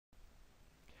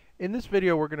In this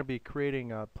video, we're going to be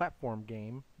creating a platform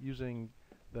game using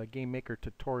the Game Maker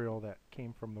tutorial that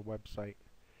came from the website.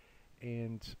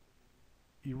 And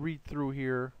you read through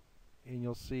here and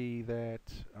you'll see that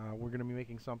we're going to be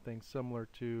making something similar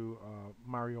to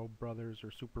Mario Brothers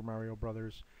or Super Mario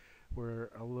Brothers,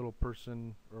 where a little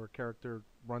person or a character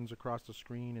runs across the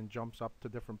screen and jumps up to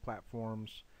different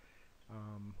platforms.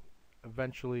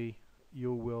 Eventually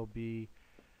you will be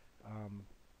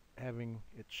having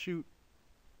it shoot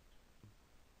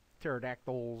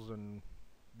pterodactyls and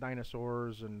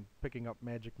dinosaurs and picking up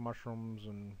magic mushrooms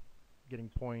and getting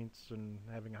points and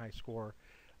having a high score.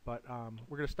 But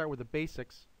we're going to start with the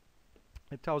basics.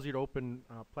 It tells you to open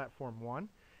platform 1,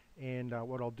 and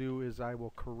what I'll do is I will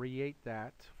create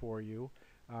that for you.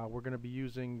 We're going to be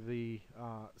using the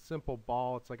simple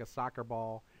ball. It's like a soccer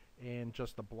ball and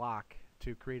just a block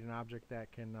to create an object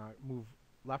that can move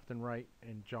left and right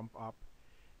and jump up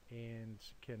and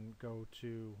can go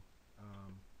to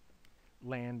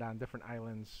land on different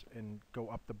islands and go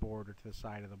up the board or to the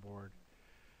side of the board.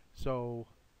 So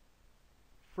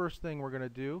first thing we're going to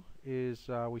do is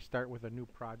we start with a new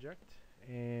project,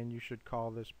 and you should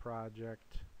call this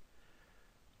project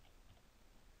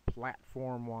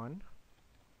Platform 1,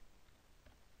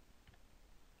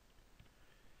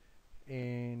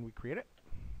 and we create it.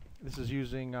 This is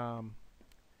using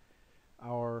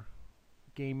our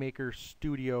Game Maker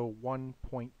Studio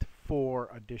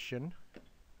 1.4 edition.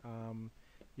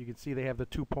 You can see they have the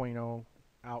 2.0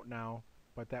 out now,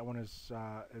 but that one is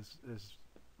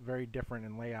very different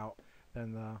in layout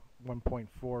than the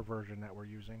 1.4 version that we're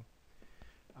using.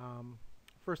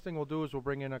 First thing we'll do is we'll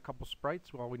bring in a couple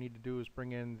sprites. All we need to do is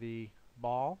bring in the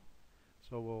ball.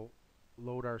 So we'll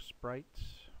load our sprites,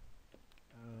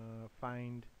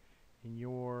 find in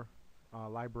your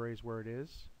libraries where it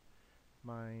is.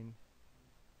 Mine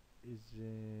is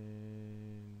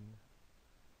in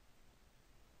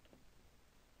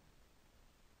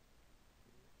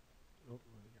what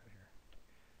do we got here?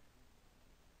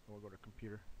 We'll go to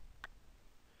computer.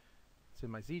 It's in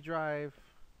my Z drive,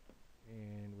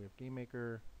 and we have Game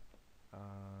Maker,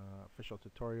 official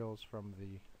tutorials from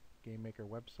the Game Maker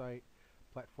website,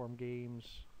 platform games,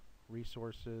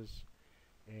 resources,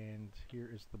 and here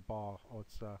is the ball. Oh,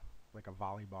 it's like a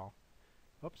volleyball.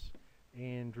 Oops.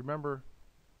 And remember,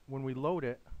 when we load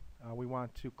it, we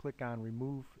want to click on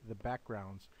remove the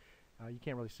backgrounds. You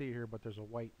can't really see it here, but there's a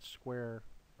white square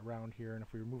around here, and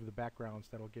if we remove the backgrounds,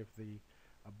 that'll give the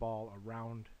ball a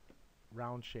round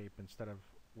shape instead of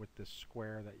with this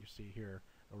square that you see here.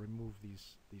 It'll remove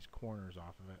these corners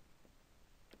off of it.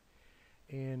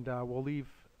 And we'll leave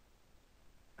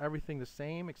everything the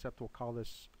same, except we'll call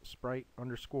this sprite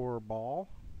underscore ball,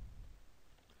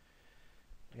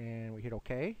 and we hit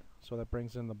OK. So that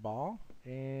brings in the ball,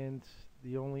 and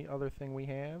the only other thing we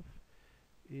have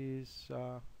is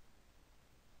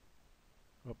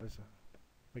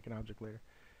make an object later,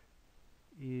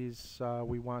 is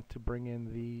we want to bring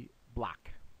in the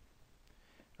block.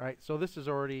 Alright, so this is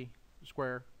already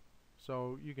square,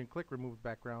 so you can click remove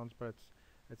backgrounds, but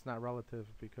it's not relative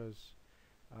because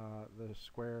the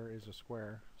square is a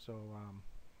square. So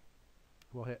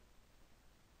we'll hit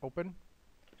open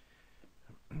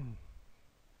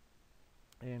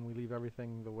and we leave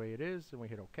everything the way it is, and we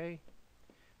hit OK.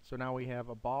 So now we have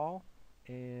a ball,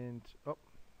 and we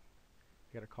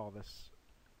gotta call this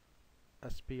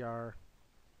SPR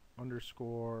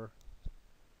underscore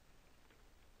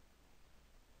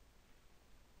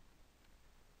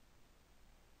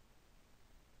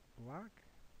block.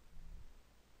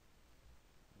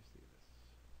 Let me see this.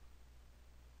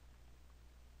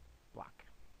 Block.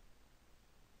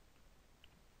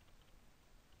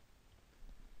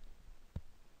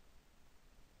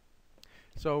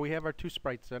 So we have our two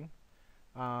sprites in.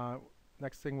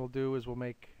 Next thing we'll do is we'll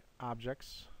make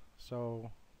objects.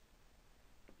 So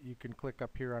you can click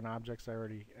up here on objects. I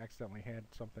already accidentally had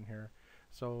something here.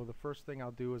 So the first thing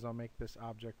I'll do is I'll make this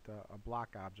object a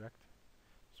block object.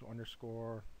 So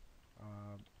underscore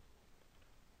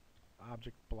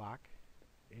object block,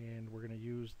 and we're going to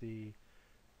use the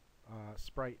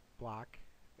sprite block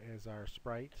as our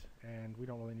sprite, and we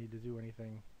don't really need to do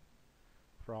anything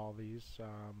for all these.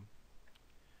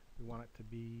 We want it to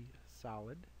be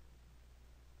solid.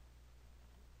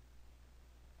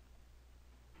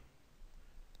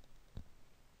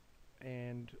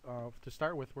 And to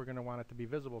start with, we're going to want it to be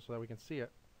visible so that we can see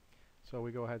it. So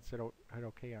we go ahead and hit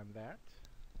OK on that.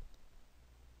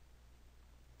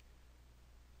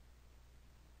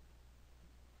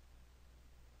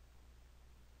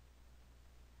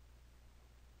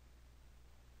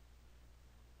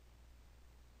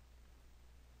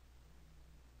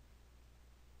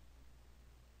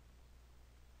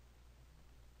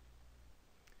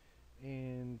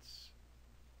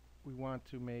 want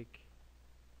to make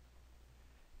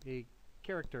a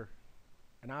character,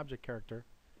 an object character,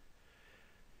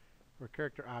 or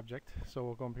character object. So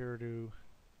we'll go up here to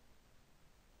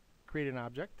create an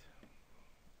object,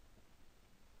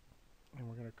 and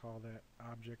we're going to call that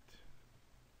object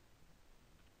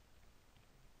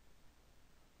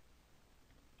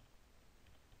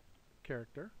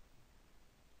character.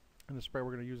 And the spray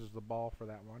we're going to use is the ball for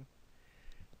that one.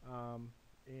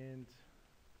 And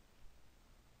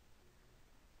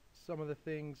some of the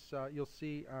things you'll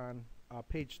see on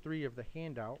page 3 of the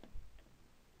handout.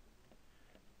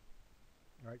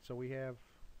 Alright, so we have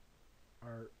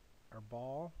our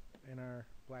ball and our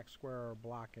black square or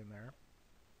block in there.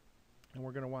 And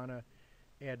we're going to want to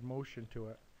add motion to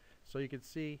it. So you can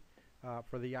see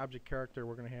for the object character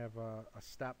we're going to have a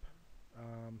step.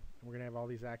 We're going to have all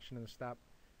these action in the step.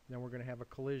 And then we're going to have a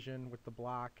collision with the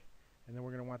block. And then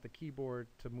we're going to want the keyboard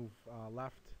to move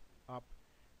left, up,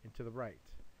 and to the right.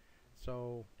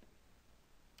 So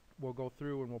we'll go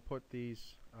through and we'll put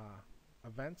these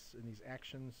events and these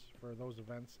actions for those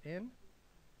events in.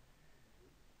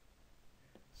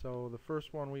 So the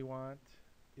first one we want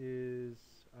is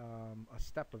a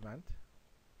step event.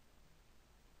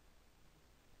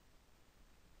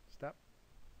 Step.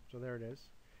 So there it is.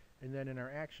 And then in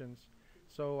our actions,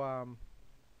 so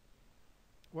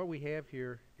what we have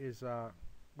here is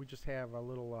we just have a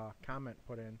little comment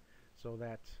put in so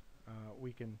that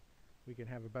we can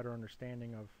have a better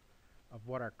understanding of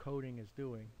what our coding is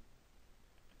doing.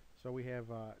 So we have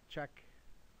check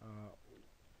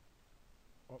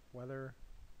whether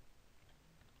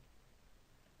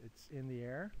it's in the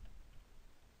air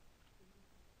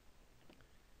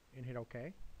and hit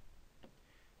OK.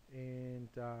 And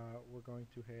we're going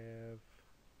to have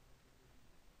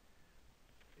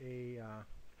a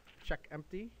check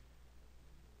empty,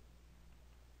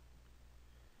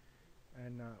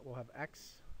 and we'll have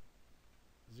X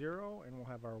 0, and we'll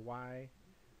have our Y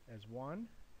as 1,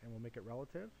 and we'll make it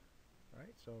relative.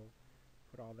 Right, so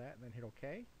put all that and then hit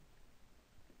OK.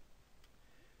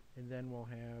 And then we'll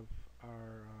have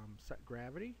our set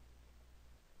gravity.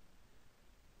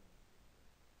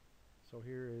 So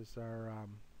here is our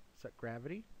set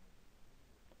gravity.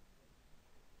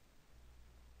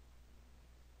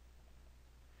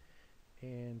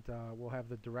 And we'll have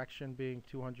the direction being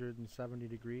 270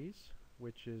 degrees,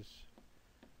 which is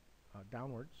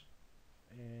downwards,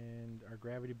 and our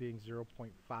gravity being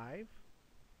 0.5.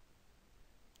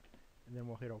 And then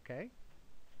we'll hit OK.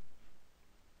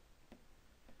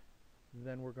 And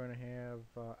then we're going to have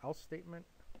else statement.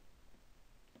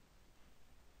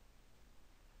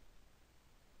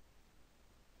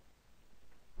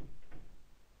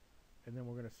 And then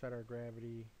we're going to set our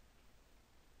gravity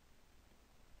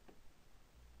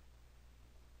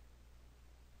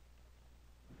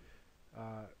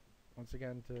once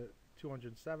again to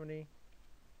 270,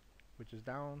 which is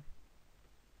down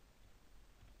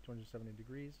 270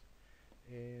 degrees,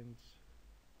 and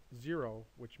 0,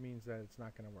 which means that it's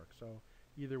not going to work. So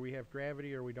either we have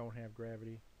gravity or we don't have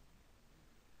gravity.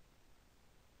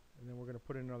 And then we're going to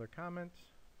put in another comment.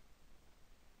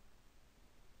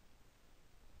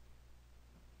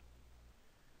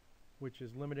 Which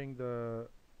is limiting the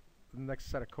next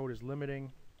set of code is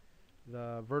limiting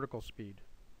the vertical speed,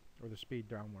 or the speed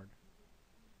downward.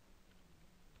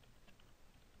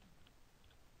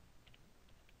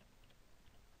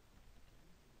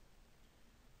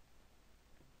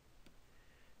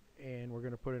 And we're going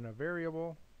to put in a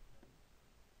variable,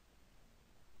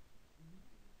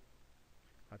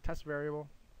 a test variable.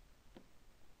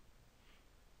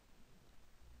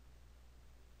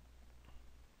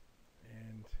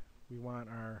 And we want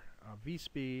our v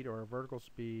speed, or our vertical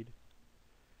speed,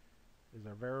 is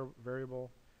our variable.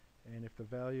 And if the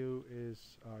value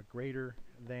is greater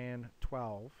than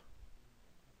 12,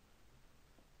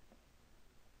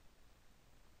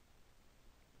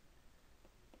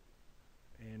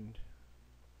 and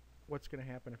what's going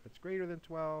to happen if it's greater than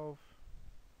 12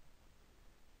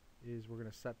 is we're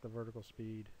going to set the vertical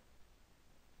speed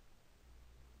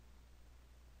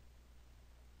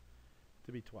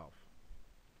to be 12.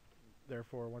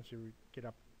 Therefore, once you get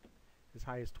up as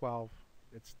high as 12,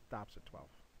 it stops at 12.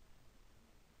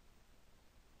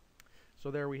 So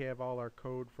there we have all our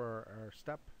code for our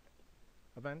step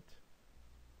event.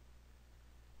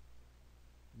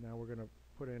 Now we're going to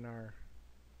put in our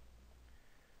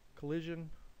collision,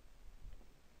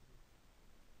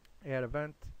 add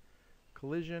event,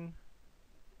 collision,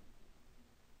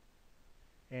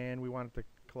 and we want it to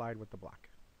collide with the block.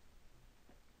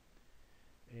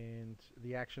 And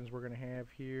the actions we're going to have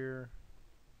here,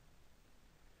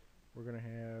 we're going to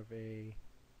have a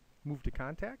move to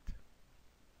contact,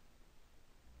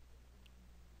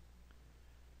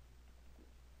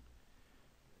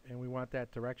 and we want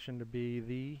that direction to be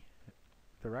the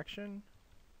direction,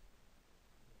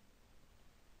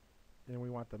 and we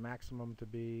want the maximum to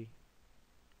be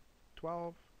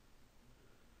 12,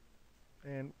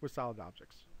 and with solid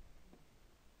objects.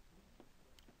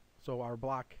 So our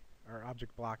block, our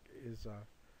object block, is a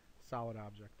solid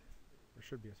object, or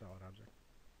should be a solid object.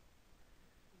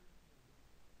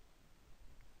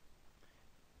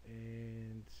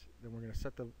 And then we're going to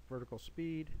set the vertical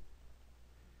speed.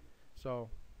 So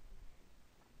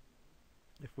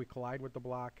if we collide with the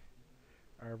block,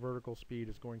 our vertical speed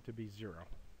is going to be 0.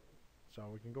 So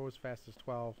we can go as fast as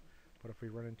 12, but if we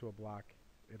run into a block,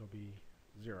 it'll be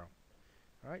 0.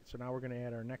 Alright, so now we're going to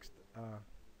add our next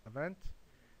event.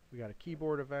 We got a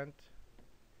keyboard event,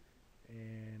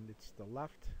 and it's the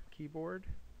left keyboard.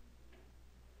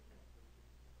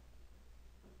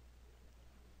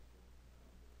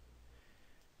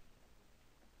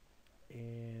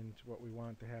 And what we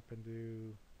want to happen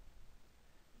to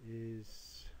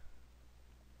is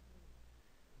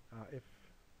if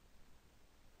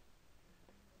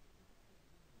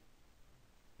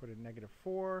put in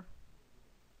 -4,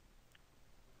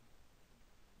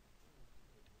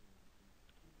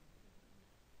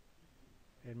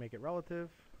 and make it relative.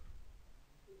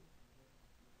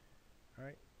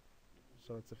 Alright,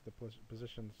 so that's if the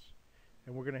positions,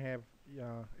 and we're going to have,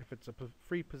 if it's a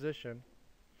free position,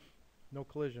 no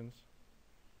collisions,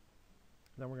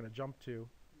 then we're going to jump to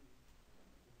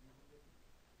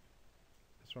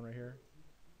this one right here.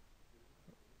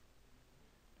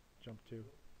 Jump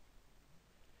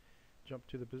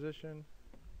to the position,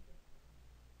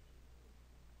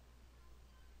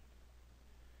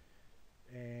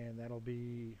 and that'll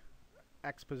be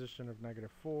X position of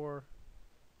 -4,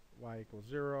 Y equals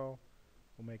 0.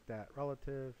 We'll make that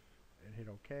relative and hit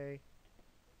OK.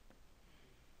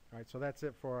 Alright, so that's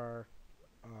it for our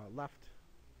left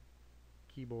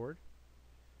keyboard.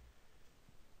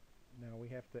 Now we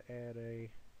have to add a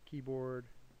keyboard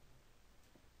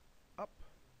up.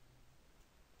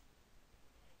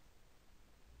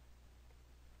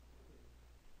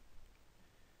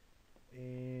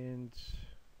 And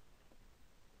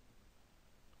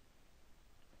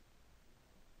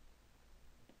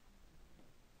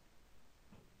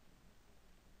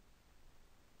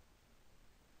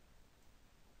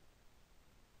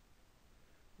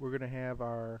we're going to have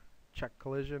our check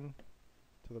collision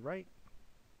to the right.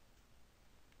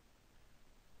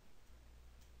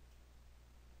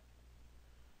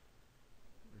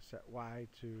 We set Y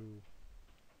to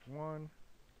 1.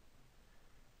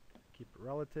 Keep it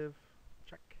relative.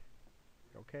 Check.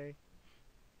 OK.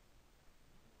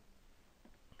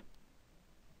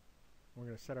 We're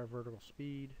going to set our vertical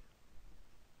speed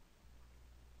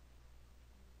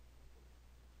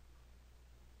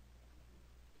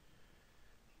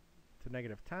to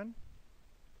 -10.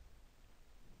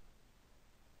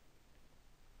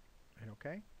 And OK.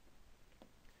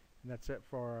 And that's it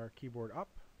for our keyboard up.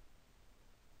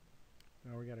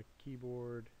 Now we got a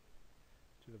keyboard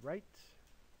to the right.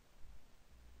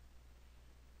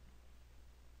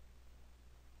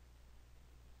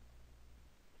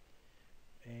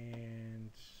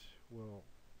 And we'll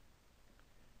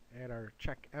add our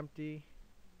check empty,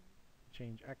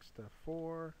 change X to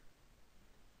 4,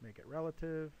 make it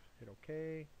relative, hit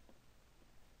OK,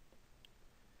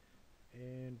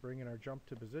 and bring in our jump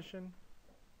to position.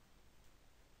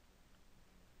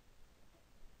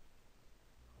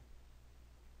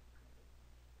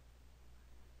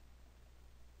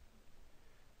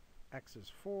 X is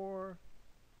 4,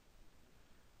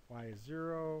 Y is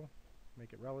 0,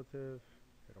 make it relative,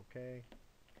 hit OK.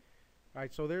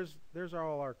 Alright, so there's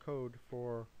all our code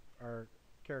for our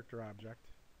character object,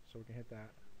 so we can hit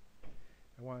that.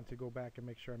 I wanted to go back and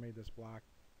make sure I made this block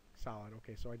solid.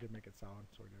 Okay, so I did make it solid,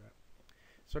 so we do that.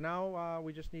 So now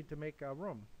we just need to make a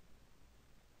room.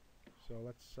 So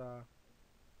let's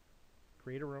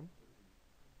create a room.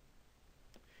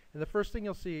 And the first thing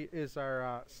you'll see is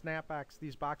our snap X.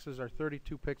 These boxes are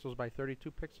 32 pixels by 32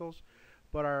 pixels,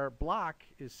 but our block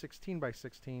is 16 by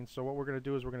 16. So what we're going to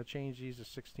do is we're going to change these to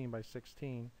 16 by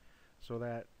 16 so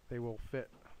that they will fit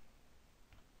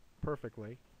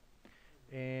perfectly.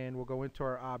 And we'll go into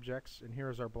our objects, and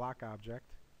here's our block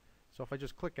object. So if I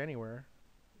just click anywhere,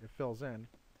 it fills in.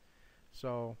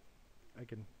 So I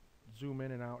can zoom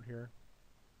in and out here.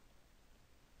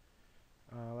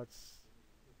 Let's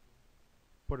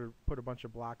put a bunch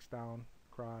of blocks down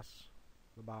across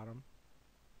the bottom.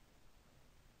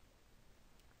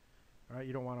 Alright,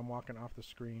 you don't want them walking off the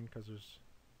screen because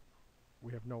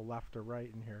we have no left or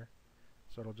right in here,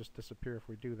 so it'll just disappear if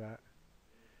we do that.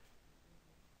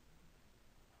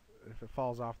 If it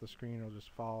falls off the screen, it'll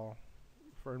just fall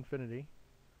for infinity.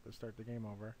 to start the game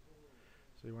over.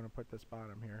 So you want to put this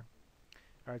bottom here.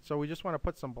 Alright, so we just want to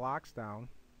put some blocks down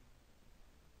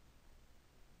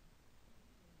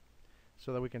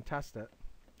so that we can test it.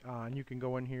 And you can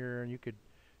go in here and you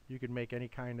could make any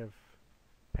kind of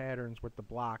patterns with the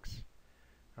blocks.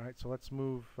 Alright, so let's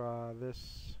move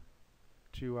this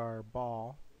to our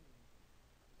ball.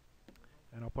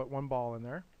 And I'll put one ball in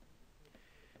there.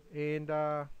 And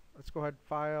let's go ahead,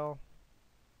 file,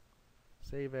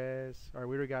 save as. Alright,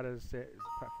 we already got it as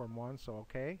platform 1, so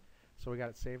okay. So we got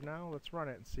it saved now. Let's run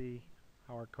it and see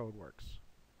how our code works.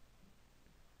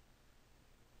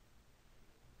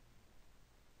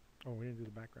 Oh, we didn't do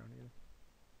the background either.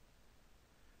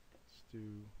 Let's do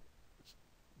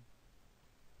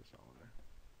this all in there.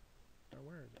 Now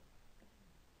where is it?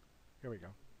 Here we go.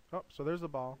 Oh, so there's the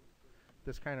ball.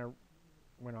 This kind of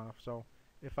went off. So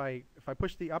if I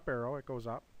push the up arrow, it goes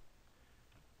up.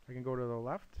 I can go to the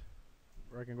left,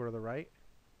 or I can go to the right.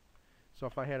 So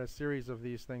if I had a series of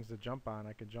these things to jump on,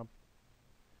 I could jump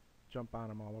on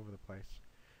them all over the place.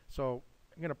 So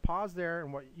I'm going to pause there,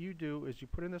 and what you do is you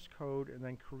put in this code and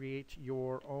then create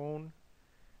your own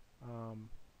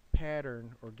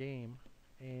pattern or game,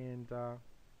 and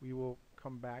we will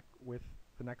come back with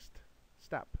the next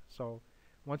step. So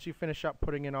once you finish up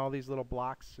putting in all these little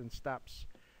blocks and steps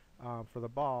for the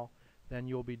ball, then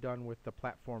you'll be done with the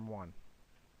platform 1.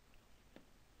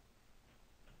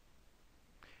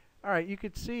 Alright, you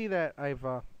could see that I've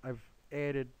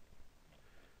added,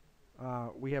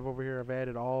 we have over here, I've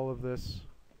added all of this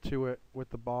to it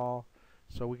with the ball,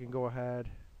 so we can go ahead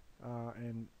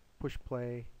and push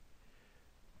play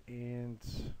and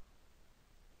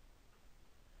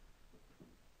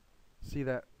see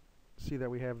that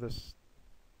we have this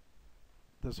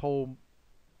whole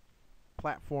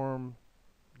platform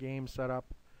game set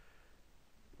up,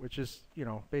 which is, you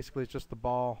know, basically it's just the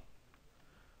ball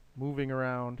moving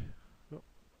around,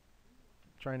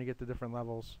 trying to get to different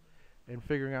levels and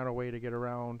figuring out a way to get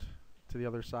around to the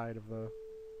other side of the.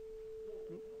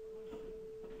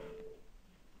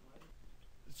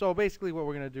 So basically what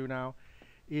we're going to do now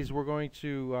is we're going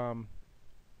to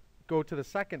go to the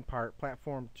second part,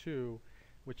 platform 2,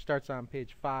 which starts on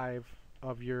page 5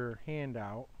 of your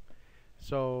handout.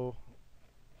 So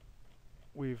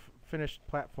we've finished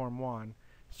platform 1.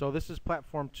 So this is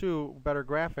platform 2, better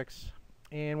graphics.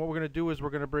 And what we're going to do is we're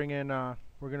going to bring in a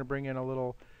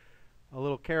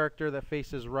little character that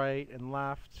faces right and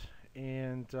left,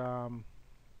 and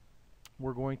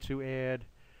we're going to add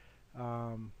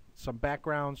some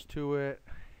backgrounds to it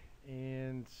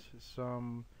and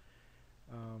some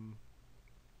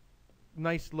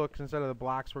nice looks. Instead of the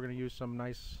blocks, we're going to use some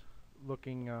nice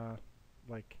looking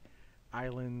like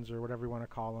islands or whatever you want to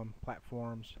call them,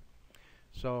 platforms.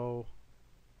 So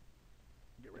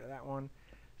get rid of that one.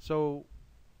 So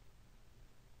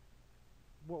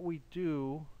what we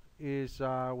do is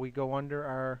we go under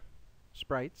our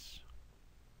sprites,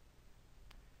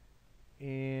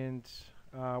 and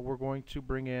we're going to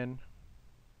bring in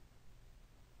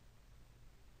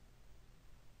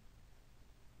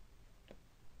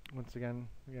once again,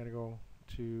 we got to go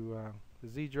to the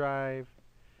Z drive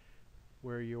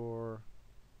where your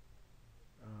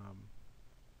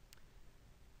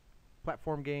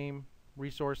platform game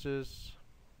resources,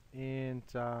 and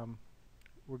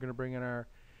we're going to bring in our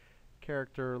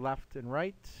character left and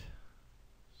right.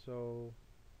 So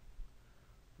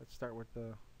let's start with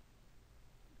the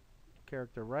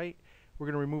character right. We're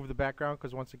going to remove the background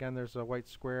because once again there's a white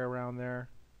square around there,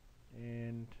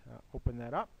 and open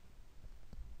that up.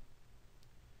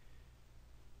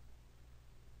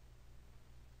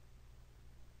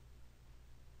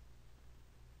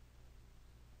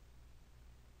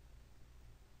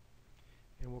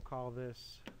 And we'll call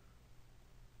this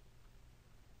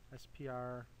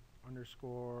SPR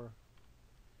underscore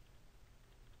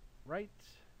right.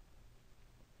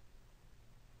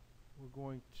 We're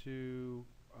going to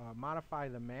modify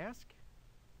the mask,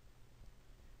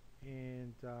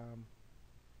 and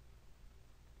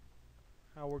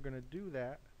how we're going to do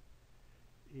that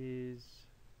is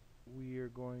we are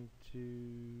going to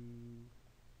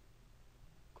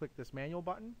click this manual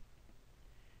button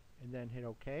and then hit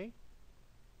OK,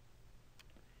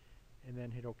 and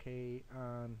then hit OK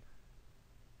on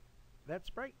that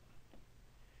sprite.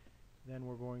 Then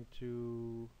we're going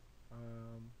to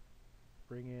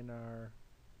bring in our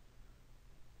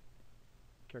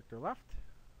character left,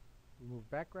 remove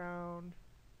background,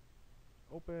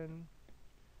 open,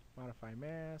 modify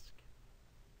mask,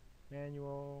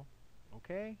 manual,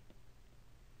 OK,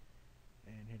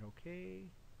 and hit OK.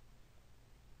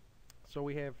 So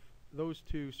we have those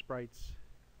two sprites.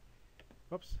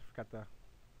 Whoops, forgot to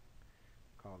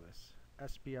call this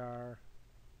SBR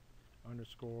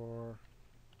underscore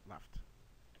left.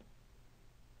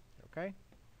 Okay.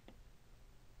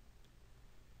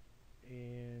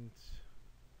 And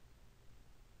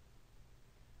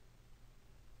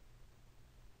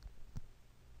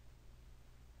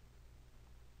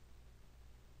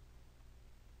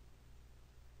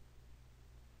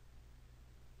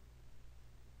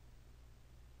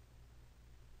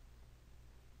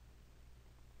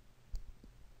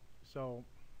so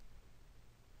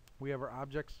we have our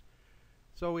objects.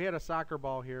 So we had a soccer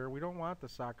ball here. We don't want the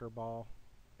soccer ball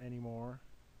anymore.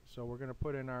 So we're going to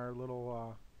put in our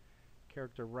little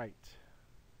character right.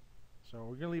 So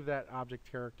we're going to leave that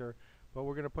object character, but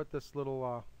we're going to put this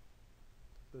little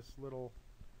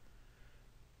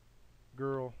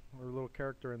girl or little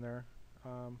character in there.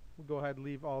 We'll go ahead and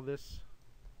leave all this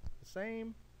the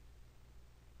same.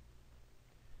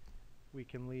 We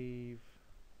can leave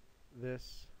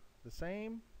this the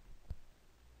same.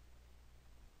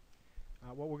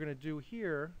 What we're going to do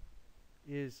here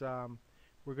is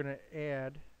we're going to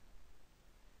add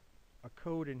a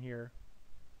code in here,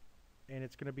 and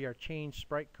it's going to be our change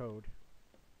sprite code.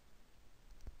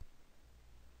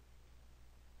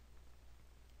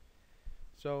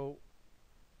 So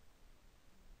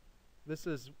this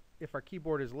is, if our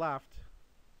keyboard is left,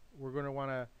 we're going to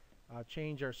want to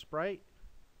change our sprite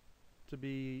to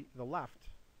be the left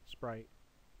sprite,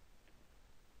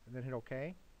 and then hit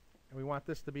OK. And we want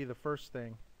this to be the first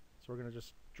thing, so we're going to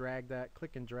just drag that,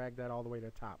 click and drag that all the way to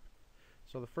the top.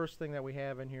 So the first thing that we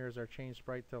have in here is our change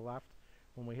sprite to the left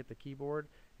when we hit the keyboard,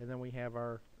 and then we have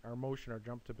our motion, our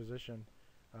jump to position,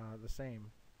 the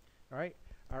same. All right,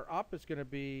 our up is going to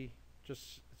be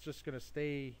it's just going to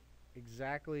stay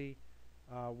exactly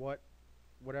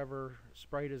whatever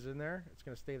sprite is in there. It's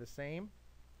going to stay the same.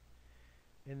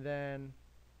 And then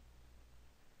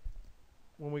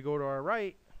when we go to our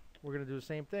right, we're going to do the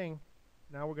same thing.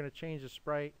 Now we're going to change the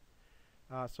sprite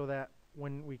so that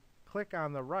when we click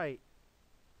on the right,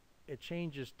 it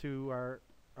changes to our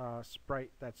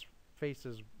sprite that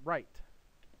faces right.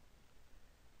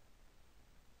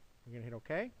 We're going to hit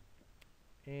OK.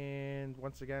 And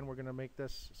once again, we're going to make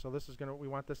this, so this is going to, we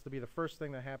want this to be the first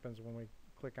thing that happens when we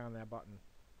click on that button.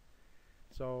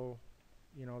 So,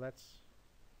 you know, that's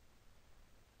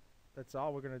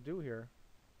all we're going to do here.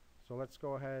 So let's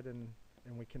go ahead and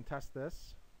we can test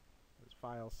this. This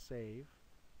file save.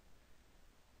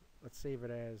 Let's save it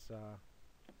as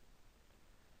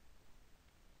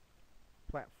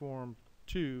platform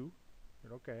 2.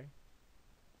 Hit OK.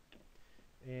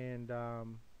 And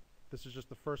this is just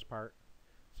the first part.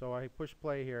 So I push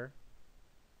play here.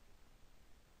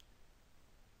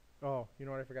 Oh, you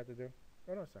know what I forgot to do?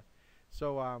 Oh no, sorry.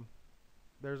 So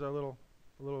there's a little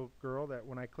girl that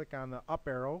when I click on the up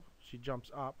arrow, she jumps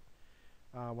up.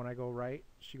 When I go right,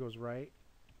 she goes right.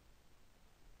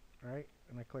 Right,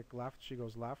 and I click left, she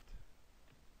goes left.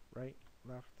 Right,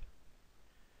 left.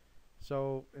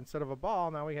 So instead of a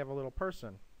ball, now we have a little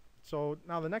person. So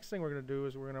now the next thing we're going to do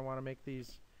is we're going to want to make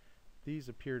these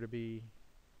appear to be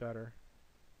better.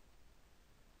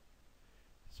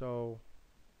 So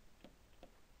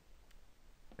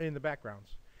in the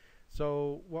backgrounds.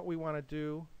 So what we want to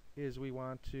do is we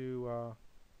want to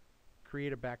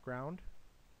create a background,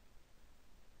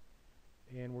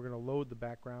 and we're going to load the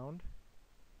background.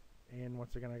 And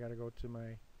once again, I got to go to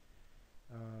my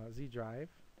Z drive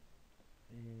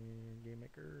and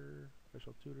GameMaker,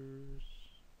 Official Tutors,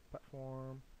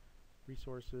 Platform,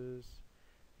 Resources,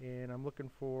 and I'm looking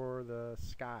for the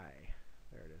sky.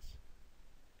 There it is.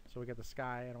 So we got the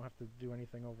sky. I don't have to do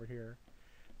anything over here.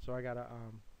 So I got a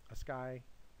sky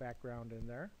background in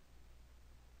there.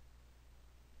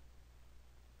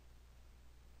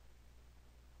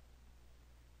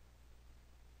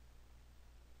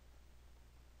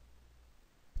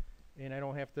 And I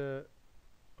don't have to,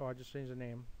 oh, I just changed the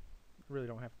name. I really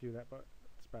don't have to do that, but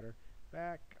it's better.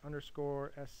 Back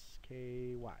underscore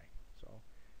SKY. So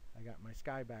I got my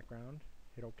sky background.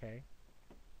 Hit OK.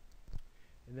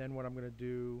 And then what I'm going to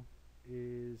do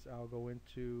is I'll go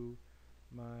into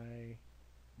my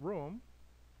room.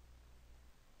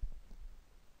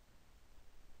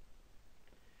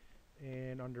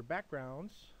 And under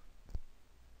backgrounds,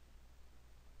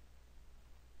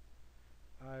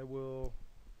 I will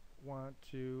want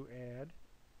to add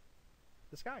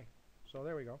the sky. So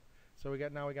there we go. So we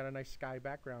got a nice sky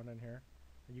background in here.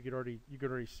 And you could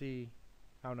already see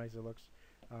how nice it looks.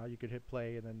 You could hit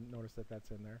play and then notice that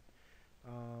that's in there.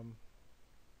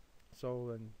 So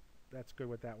then that's good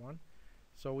with that one.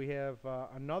 So we have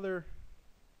another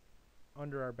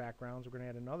under our backgrounds. We're going to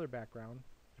add another background.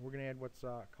 And we're going to add what's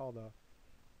called a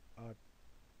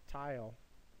tile.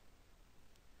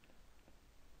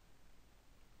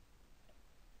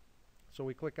 So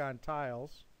we click on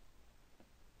tiles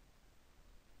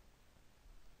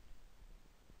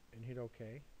and hit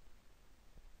OK.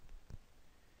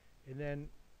 And then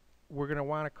we're going to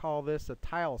want to call this a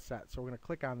tile set. So we're going to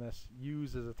click on this,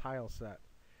 use as a tile set.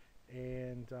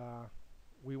 And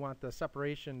we want the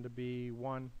separation to be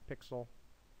 1 pixel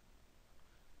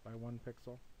by 1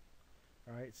 pixel.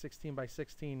 All right, 16 by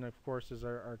 16, of course, is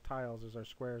our tiles, is our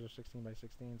squares are 16 by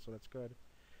 16, so that's good.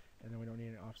 And then we don't need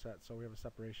an offset, so we have a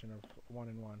separation of 1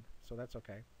 and 1, so that's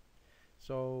okay.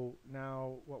 So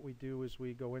now what we do is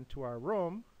we go into our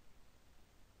room,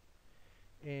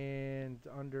 and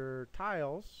under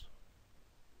tiles,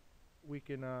 we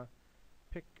can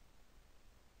pick,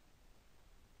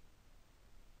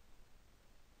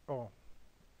 well,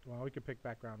 we could pick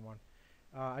background 1.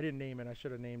 I didn't name it. I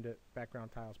should have named it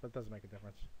background tiles, but it doesn't make a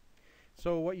difference.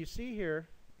 So what you see here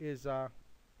is I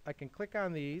can click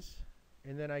on these,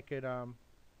 and then I could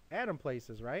add them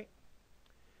places, right?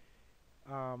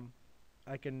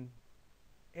 I can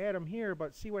add them here,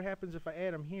 but see what happens if I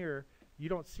add them here. You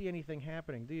don't see anything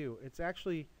happening, do you? It's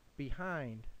actually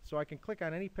behind. So I can click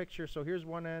on any picture. So here's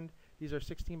one end. These are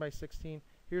 16 by 16.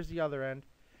 Here's the other end.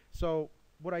 So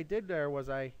what I did there was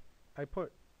I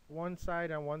put one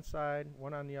side on one side,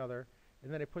 one on the other,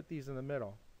 and then I put these in the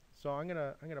middle. So I'm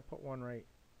gonna put one right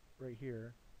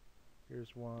here.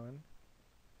 Here's one,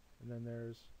 and then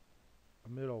there's a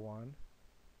middle one,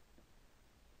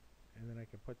 and then I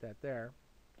can put that there.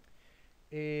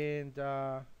 And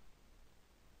I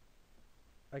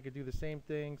could do the same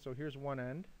thing. So here's one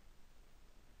end,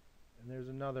 and there's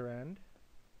another end,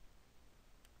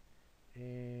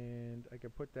 and I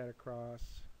could put that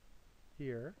across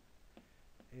here.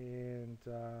 And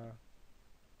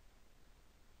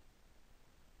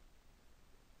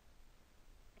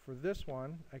for this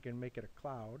one, I can make it a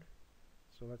cloud.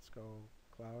 So let's go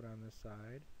cloud on this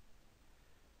side.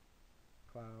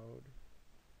 Cloud,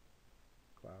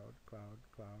 cloud, cloud,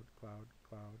 cloud, cloud,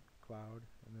 cloud, cloud,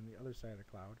 and then the other side of the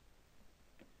cloud.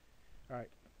 All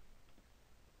right.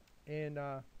 And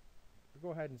we'll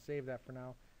go ahead and save that for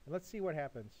now. And let's see what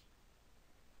happens.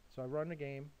 So I run the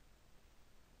game.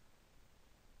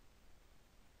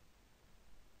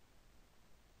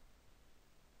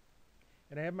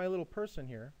 And I have my little person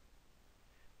here.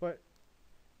 But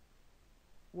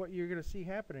what you're going to see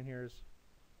happening here is,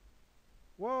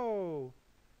 whoa!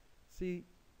 See,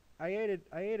 I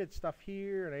added stuff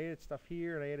here, and I added stuff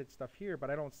here, and I added stuff here, but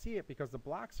I don't see it because the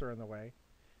blocks are in the way.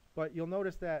 But you'll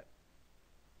notice that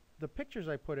the pictures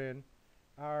I put in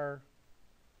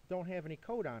don't have any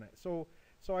code on it. So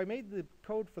I made the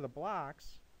code for the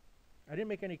blocks. I didn't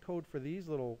make any code for these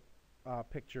little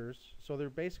pictures. So they're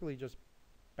basically just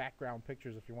background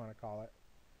pictures, if you want to call it.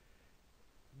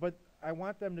 But I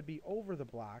want them to be over the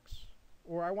blocks,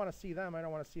 or I want to see them. I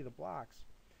don't want to see the blocks.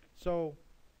 So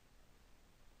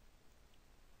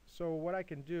what I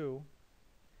can do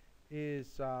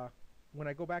is when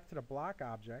I go back to the block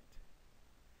object,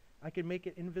 I can make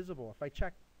it invisible.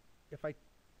 If I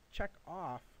check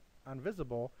off on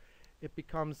visible, it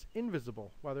becomes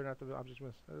invisible, whether or not the object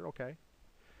was okay.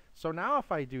 So now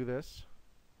if I do this,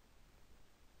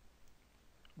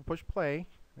 push play,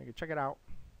 I can check it out.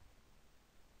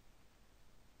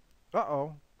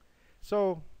 Uh-oh.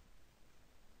 So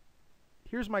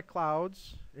here's my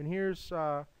clouds, and here's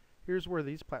where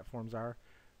these platforms are.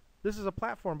 This is a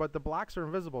platform, but the blocks are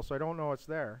invisible, so I don't know it's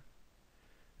there.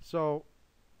 So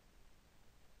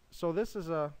this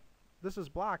is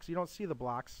blocks. You don't see the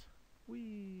blocks.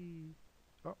 Whee!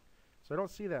 Oh, so I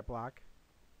don't see that block.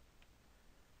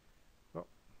 Oh.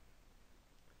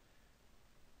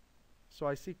 So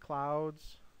I see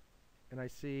clouds, and I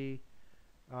see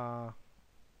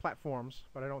platforms,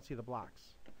 but I don't see the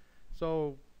blocks.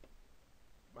 So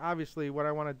obviously what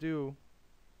I want to do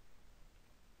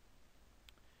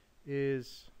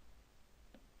is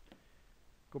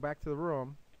go back to the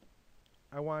room.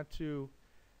 I want to,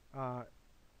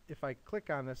 if I click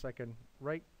on this, I can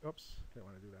oops, didn't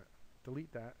want to do that.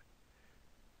 Delete that.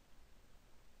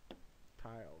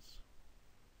 Tiles.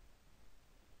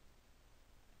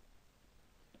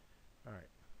 All right.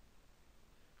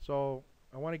 So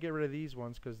I want to get rid of these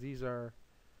ones because these are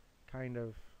kind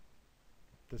of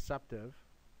deceptive.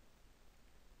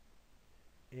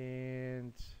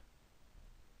 And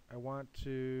I want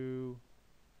to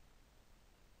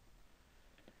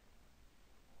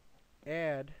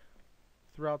add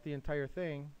throughout the entire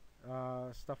thing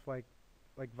stuff like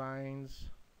vines,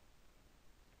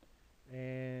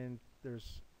 and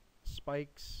there's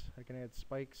spikes. I can add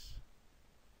spikes,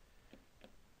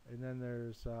 and then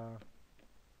there's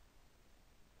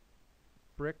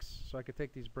bricks. So I could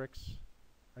take these bricks,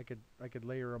 I could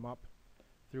layer them up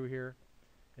through here.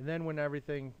 And then when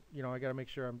everything, I got to make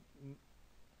sure I'm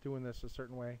doing this a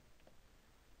certain way.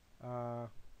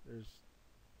 There's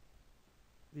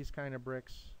these kind of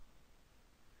bricks.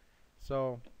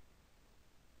 So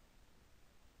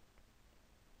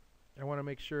I want to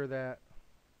make sure that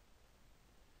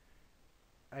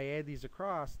I add these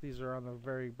across. These are on the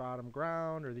very bottom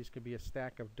ground, or these could be a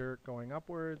stack of dirt going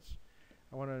upwards.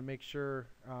 I want to make sure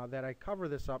that I cover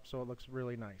this up so it looks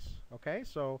really nice. Okay,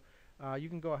 so you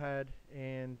can go ahead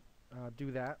and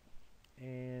do that,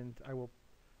 and I will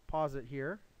pause it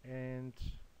here, and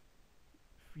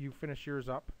you finish yours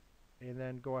up, and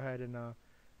then go ahead and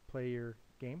play your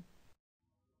game.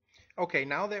 Okay,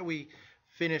 now that we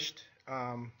finished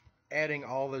adding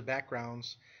all the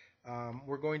backgrounds,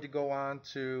 we're going to go on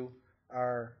to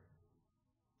our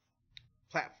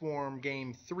platform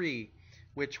game 3,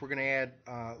 which we're going to add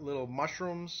little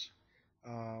mushrooms.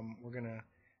 We're going to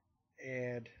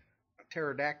add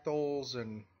pterodactyls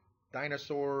and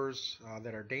dinosaurs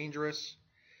that are dangerous.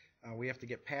 We have to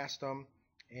get past them,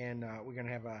 and we're going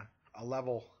to have a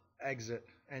level exit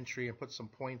entry and put some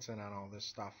points in on all this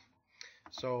stuff.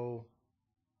 So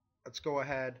let's go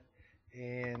ahead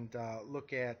and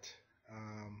look at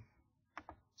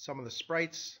some of the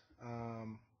sprites.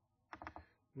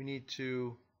 We need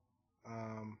to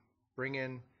bring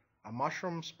in a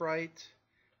mushroom sprite.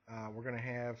 We're going to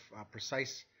have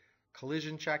precise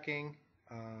collision checking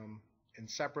and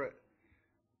separate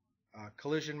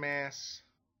collision mass.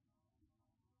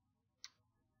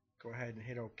 Go ahead and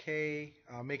hit OK.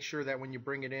 Make sure that when you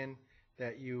bring it in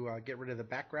that you get rid of the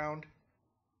background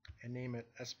and name it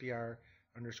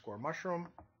SPR_mushroom.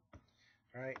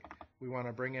 All right. We want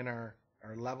to bring in our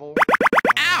level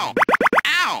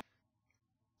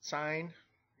sign.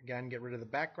 Again, get rid of the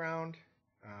background.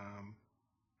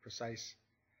 Precise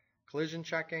collision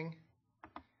checking.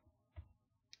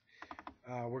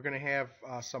 We're going to have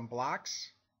some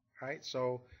blocks. All right.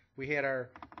 So we had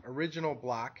our original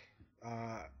block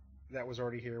that was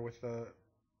already here with the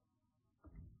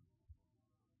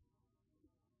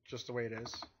just the way it is.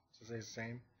 So it stays the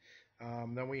same.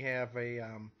 Then we have a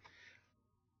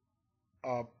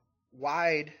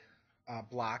wide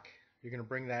block. You're going to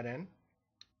bring that in.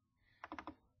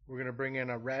 We're going to bring in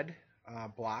a red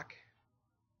block.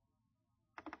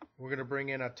 We're going to bring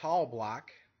in a tall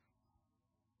block.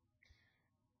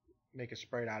 Make a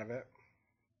sprite out of it.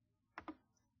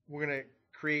 We're going to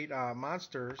create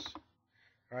monsters.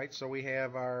 All right, so we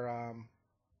have our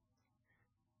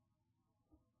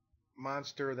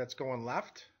monster that's going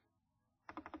left.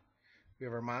 We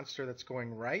have our monster that's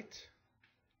going right.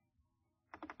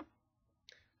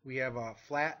 We have a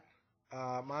flat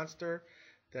monster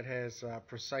that has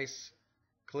precise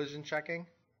collision checking.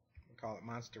 We call it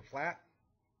monster flat.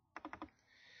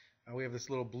 We have this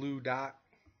little blue dot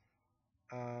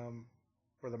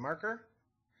for the marker.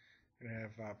 We're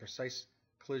going to have precise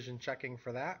collision checking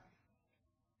for that.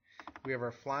 We have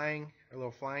our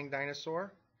little flying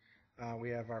dinosaur. We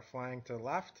have our flying to the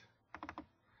left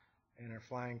and our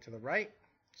flying to the right.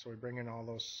 So we bring in all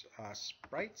those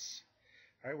sprites.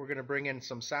 All right, we're going to bring in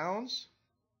some sounds.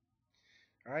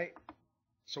 All right,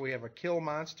 so we have a kill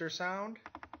monster sound,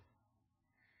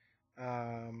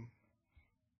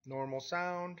 normal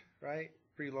sound, right?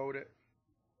 Preload it.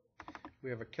 We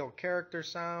have a kill character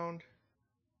sound.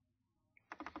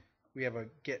 We have a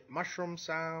get mushroom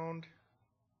sound.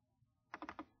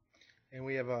 And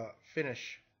we have a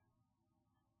finish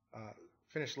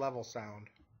level sound.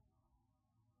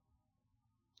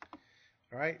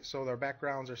 All right, so their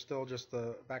backgrounds are still just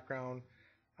the background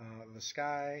of the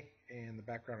sky and the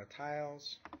background of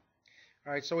tiles.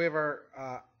 All right, so we have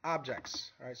our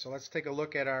objects. All right, so let's take a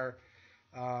look at our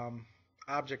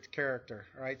object character.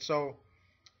 All right, so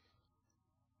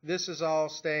this is all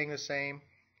staying the same.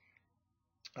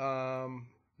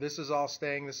 This is all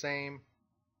staying the same.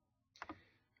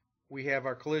 We have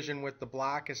our collision with the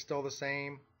block is still the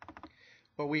same,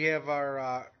 but we have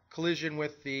our collision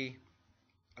with the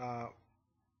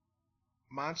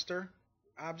monster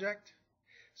object.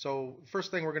 So first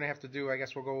thing we're going to have to do, I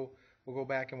guess we'll go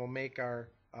back and we'll make our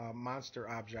monster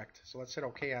object. So let's hit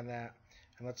OK on that,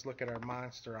 and let's look at our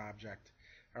monster object.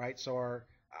 All right, so our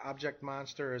object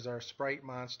monster is our sprite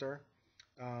monster.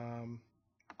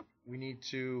 We need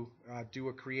to do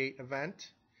a create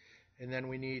event, and then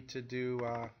we need to do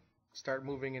start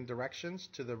moving in directions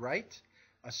to the right,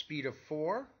 a speed of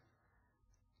 4.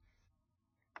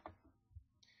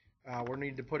 We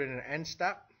need to put in an end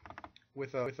step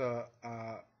with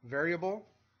a variable,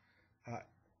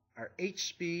 our H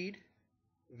speed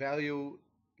value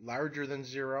larger than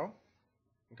 0.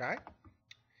 Okay.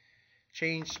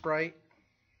 Change sprite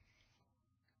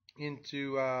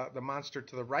into the monster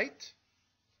to the right,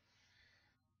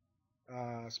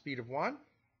 speed of 1,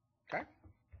 okay?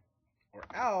 Or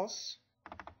else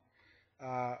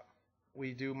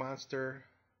we do monster,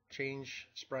 change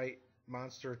sprite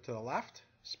monster to the left,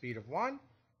 speed of 1.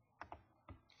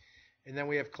 And then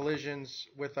we have collisions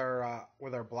with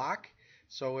our block.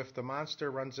 So if the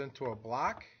monster runs into a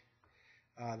block,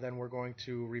 then we're going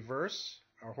to reverse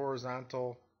our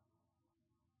horizontal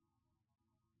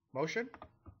motion.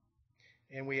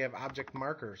 And we have object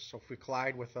markers. So if we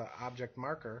collide with an object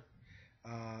marker,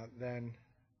 then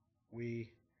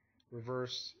we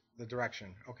reverse the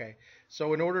direction. Okay,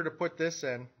 so in order to put this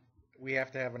in, we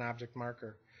have to have an object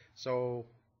marker. So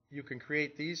you can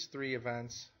create these 3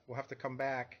 events. We'll have to come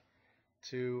back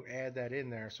to add that in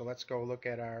there. So let's go look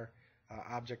at our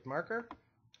object marker.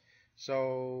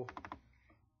 So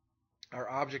our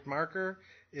object marker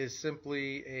is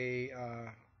simply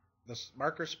the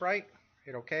marker sprite.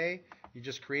 Hit OK. You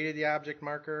just created the object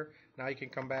marker. Now you can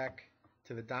come back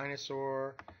to the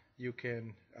dinosaur. You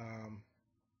can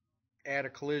add a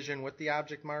collision with the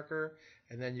object marker,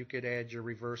 and then you could add your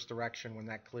reverse direction when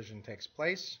that collision takes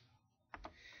place.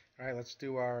 All right, let's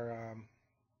do our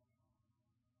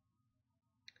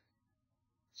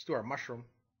mushroom.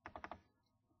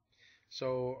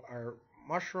 So our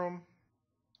mushroom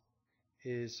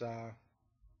is a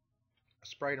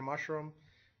sprite of mushroom.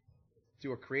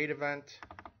 Do a create event,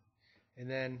 and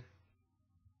then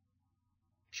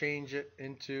change it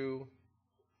into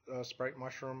a sprite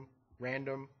mushroom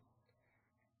random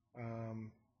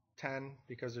 10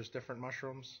 because there's different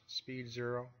mushrooms. Speed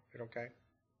 0. Hit OK.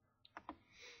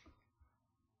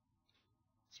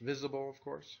 It's visible, of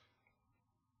course.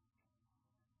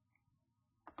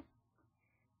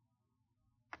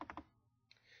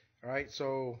 All right,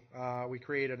 so we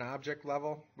create an object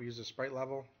level. We use a sprite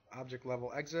level, object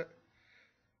level exit.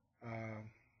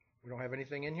 We don't have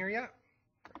anything in here yet.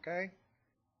 Okay.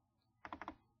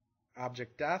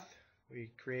 Object death. We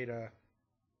create a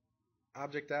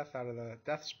object death out of the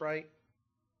death sprite.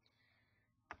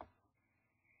 Let's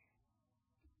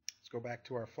go back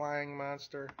to our flying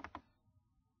monster.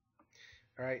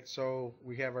 All right, so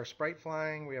we have our sprite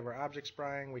flying. We have our object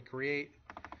flying. We create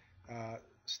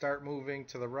start moving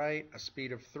to the right, a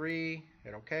speed of 3.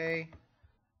 Hit OK.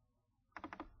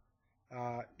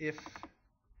 If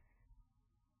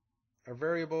our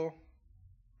variable,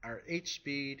 our h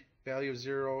speed, value of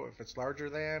 0 if it's larger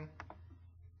than,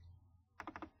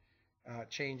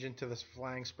 change into this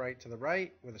flying sprite to the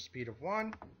right with a speed of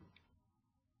 1.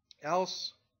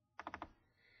 Else,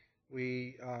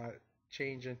 we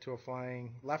change into a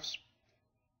flying left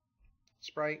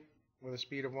sprite with a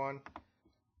speed of 1.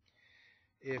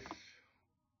 If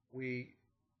we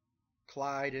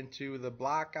collide into the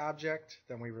block object,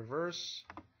 then we reverse.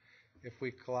 If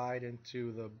we collide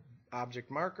into the object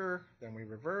marker, then we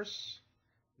reverse.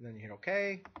 And then you hit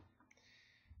OK.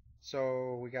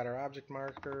 So we got our object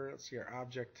marker. Let's see, our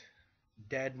object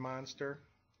dead monster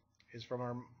is from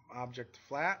our object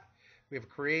flat. We have a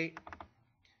create.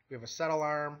 We have a set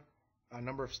alarm.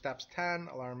 Number of steps 10.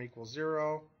 Alarm equals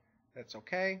 0. That's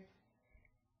OK.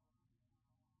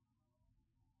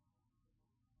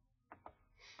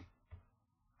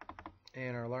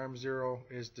 And our alarm 0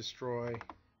 is destroy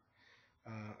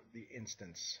the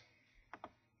instance.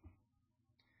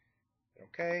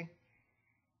 Okay.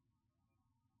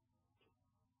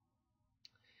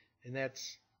 And that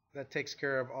takes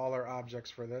care of all our objects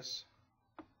for this.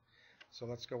 So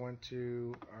let's go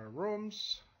into our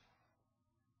rooms.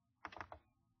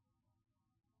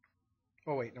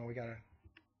 Oh wait, no, we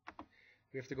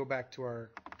have to go back to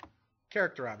our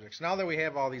character objects. Now that we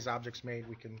have all these objects made,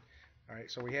 we can. All right,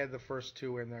 so we had the first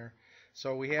 2 in there.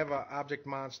 So we have an object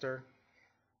monster.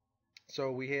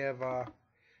 So we have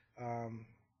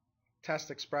test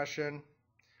expression.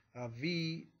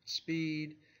 V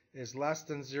speed is less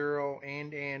than 0,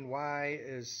 and y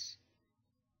is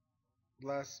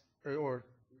less,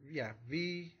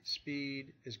 V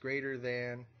speed is greater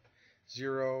than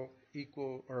 0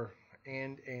 equal, or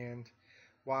and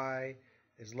y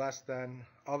is less than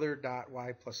other dot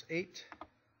y plus 8,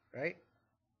 right?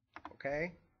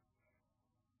 Okay.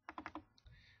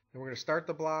 Then we're going to start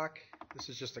the block. This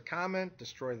is just a comment.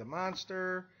 Destroy the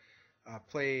monster.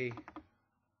 Play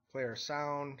our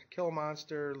sound. Kill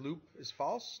monster. Loop is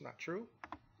false, not true.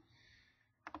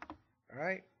 All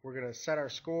right. We're going to set our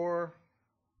score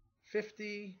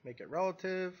 50. Make it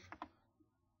relative.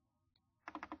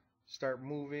 Start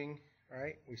moving. All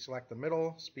right. We select the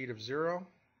middle. Speed of 0.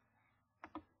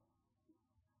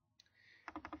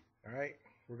 All right.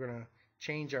 We're going to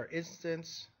change our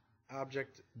instance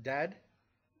object dead.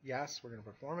 Yes, we're going to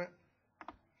perform it.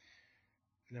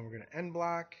 And then we're going to end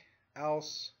block,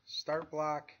 else, start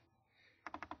block.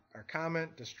 Our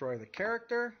comment, destroy the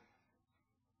character.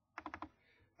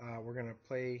 We're going to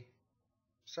play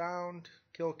sound,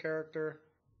 kill character,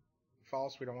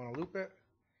 false, we don't want to loop it.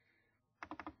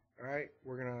 Alright,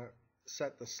 we're going to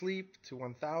set the sleep to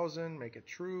 1000, make it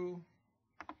true.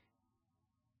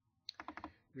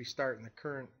 Restart in the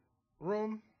current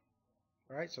room.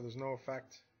 Alright, so there's no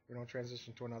effect. We don't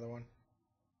transition to another one.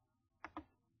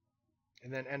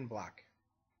 And then end block.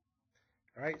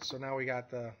 Alright, so now we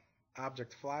got the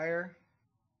object flyer.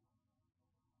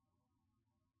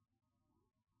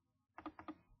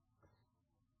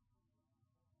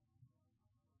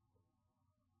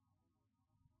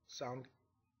 Sound,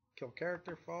 kill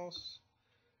character, false.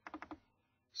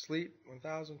 Sleep,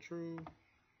 1000, true.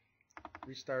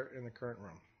 Restart in the current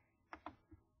room.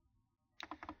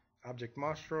 Object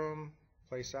mushroom,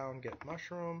 play sound, get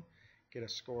mushroom, get a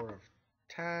score of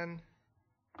 10,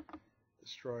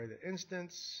 destroy the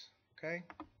instance, okay.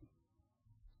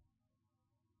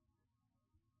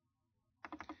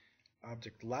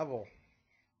 Object level,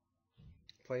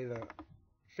 play the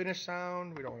finish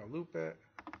sound, we don't want to loop it.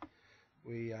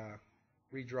 We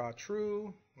redraw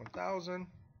true, 1000.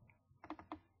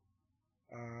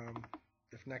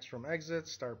 If next room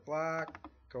exits, start block,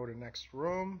 go to next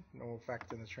room, no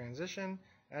effect in the transition,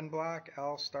 end block,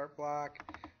 else, start block,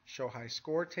 show high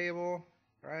score table,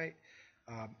 right?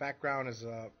 Background is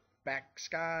a back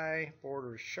sky,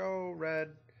 borders show, red,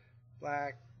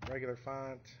 black, regular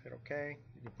font, hit OK.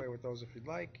 You can play with those if you'd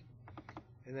like.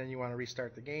 And then you want to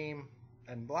restart the game,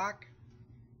 end block.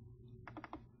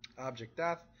 Object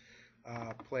death,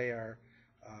 play our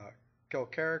kill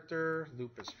character,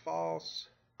 loop is false,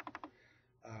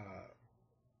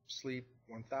 sleep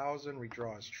 1000,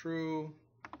 redraw is true,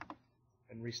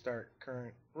 and restart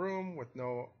current room with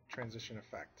no transition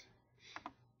effect.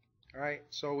 Alright,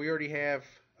 so we already have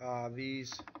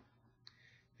these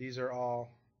are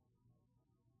all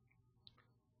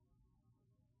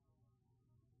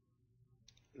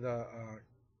the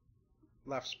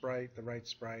left sprite, the right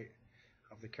sprite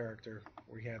of the character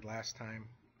we had last time.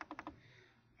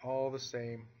 All the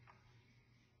same.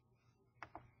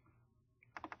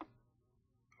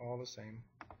 All the same.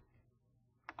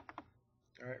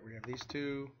 Alright, we have these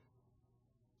two.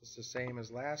 It's the same as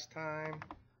last time.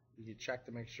 You can check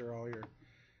to make sure all your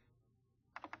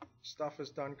stuff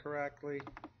is done correctly.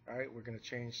 Alright, we're going to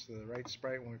change to the right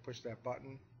sprite when we push that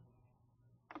button.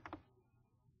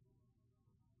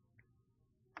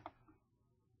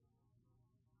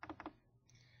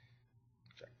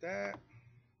 Check that.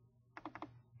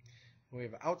 We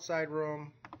have outside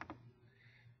room.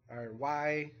 Our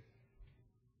Y,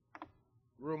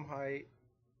 room height,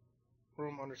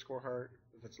 room underscore heart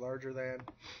if it's larger than.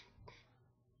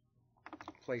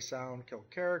 Play sound, kill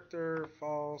character,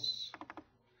 false.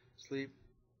 Sleep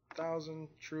 1000,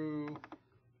 true.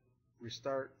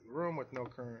 Restart the room with no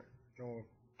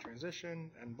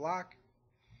transition, and block.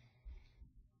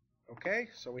 Okay,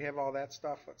 so we have all that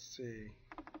stuff. Let's see.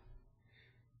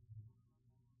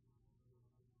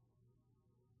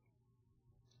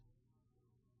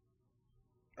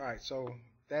 Alright, so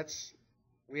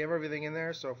we have everything in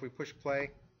there, so if we push play,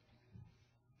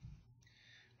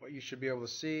 what you should be able to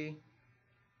see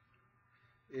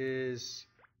is,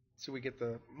 so we get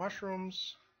the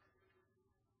mushrooms.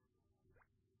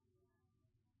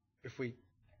 If we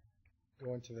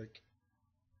go into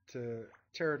to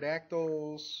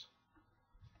pterodactyls,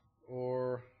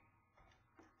 or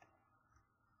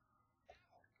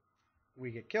we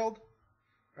get killed,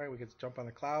 alright, we get to jump on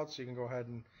the cloud, so you can go ahead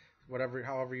and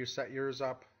however you set yours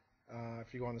up.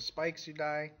 If you go on the spikes, you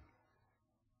die.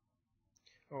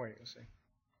 Oh wait, let's see.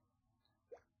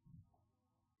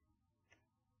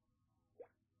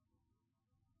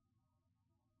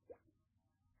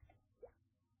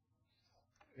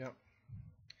 Yep.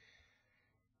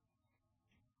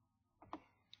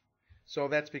 So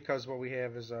that's because what we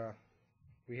have is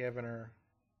we have in our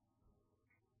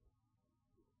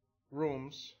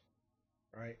rooms,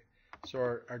 right? So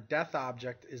our death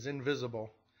object is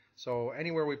invisible. So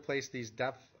anywhere we place these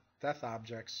death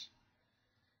objects,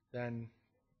 then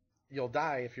you'll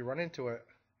die if you run into it,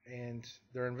 and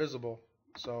they're invisible.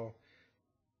 So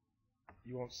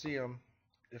you won't see them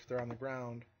if they're on the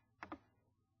ground.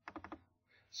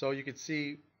 So you could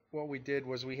see what we did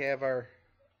was we have our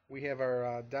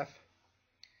death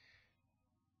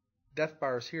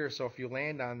bars here. So if you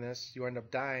land on this, you end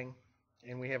up dying,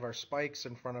 and we have our spikes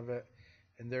in front of it,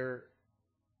 and they're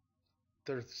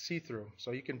see-through,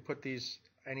 so you can put these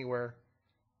anywhere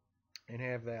and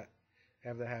have that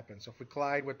happen. So if we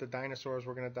collide with the dinosaurs,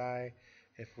 we're going to die.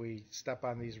 If we step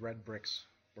on these red bricks,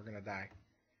 we're going to die.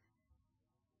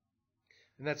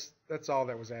 And that's all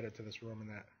that was added to this room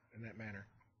in that manner.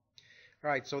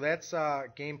 All right, so that's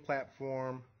game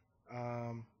platform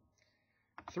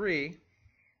 3.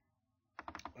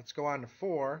 Let's go on to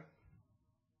 4.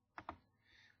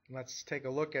 Let's take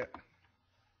a look at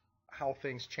how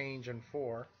things change in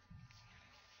 4.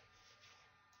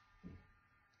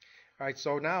 All right,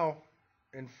 so now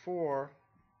in 4,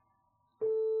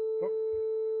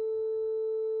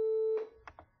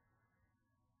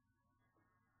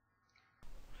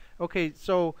 okay,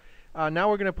 so now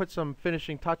we're going to put some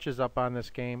finishing touches up on this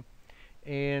game,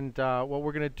 and what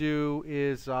we're going to do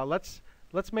is let's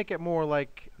make it more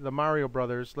like the Mario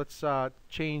Brothers. Let's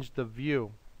change the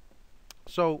view.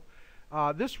 So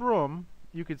this room,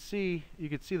 you could see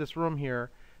this room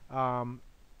here.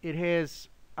 It has,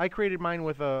 I created mine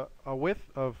with a width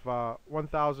of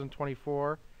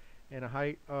 1024 and a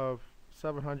height of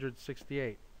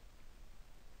 768.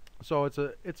 So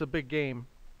it's a big game,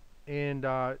 and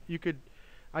I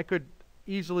could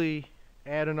easily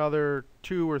add another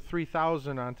 2,000 or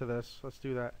 3,000 onto this. Let's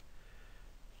do that.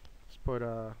 Let's put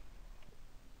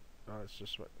it's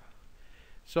just what.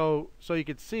 So you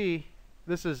could see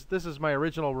this is my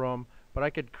original room, but I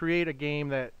could create a game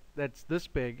that's this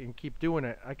big and keep doing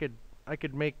it. I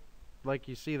could make, like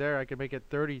you see there, I could make it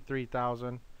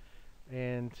 33,000,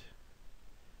 and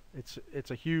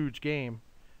it's a huge game.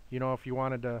 You know, if you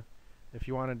wanted to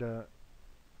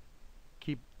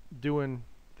keep doing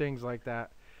things like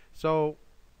that. So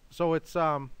it's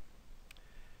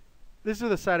these are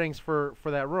the settings for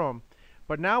that room.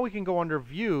 But now we can go under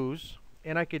views,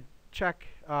 and I could check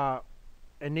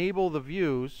enable the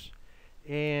views,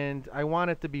 and I want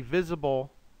it to be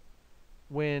visible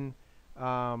when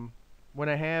I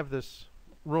have this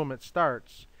room it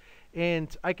starts.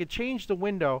 And I could change the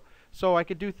window, so I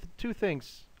could do two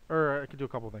things, or I could do a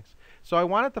couple of things. So I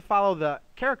want it to follow the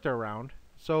character around.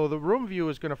 So the room view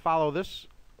is going to follow this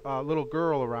little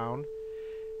girl around,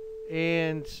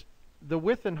 and the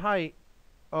width and height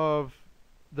of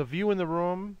the view in the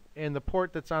room and the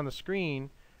port that's on the screen,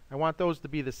 I want those to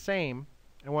be the same.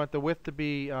 I want the width to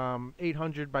be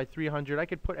 800 by 300. I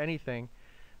could put anything.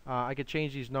 I could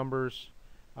change these numbers,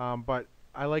 but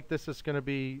I like this is going to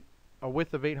be a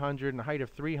width of 800 and a height of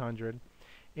 300.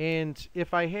 And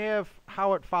if I have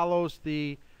how it follows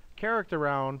the character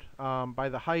around by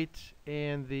the height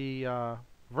and the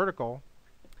vertical,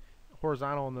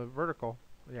 horizontal and the vertical,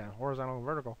 horizontal and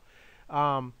vertical,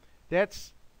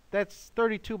 that's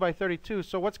 32 by 32.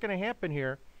 So what's going to happen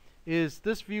here is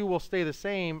this view will stay the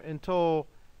same until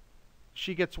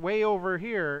she gets way over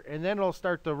here, and then it'll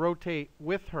start to rotate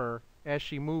with her as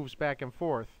she moves back and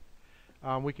forth.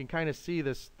 We can kind of see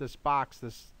this box,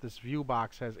 this view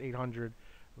box has 800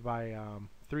 by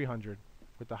 300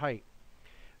 with the height.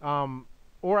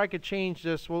 Or I could change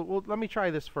this. Well, let me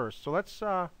try this first. So let's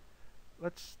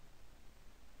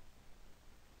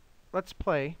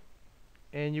play,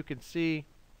 and you can see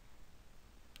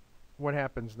what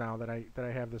happens now that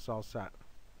I have this all set.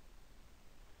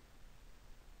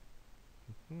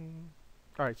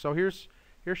 All right, so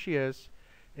here she is,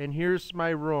 and here's my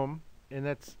room, and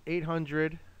that's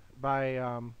 800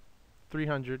 by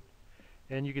 300,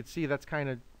 and you can see that's kind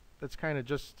of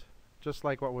just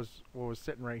like what was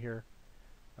sitting right here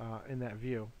in that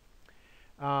view.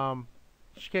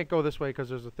 She can't go this way because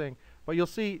there's a thing, but you'll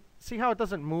see how it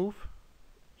doesn't move.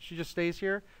 She just stays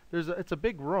here. It's a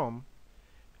big room,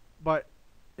 but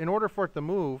in order for it to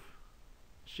move,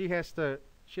 she has to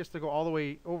go all the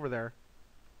way over there.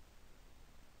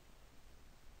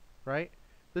 Right?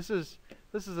 This is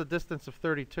a distance of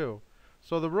 32.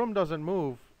 So the room doesn't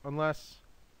move unless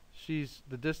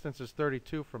the distance is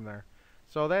 32 from there.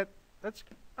 So that's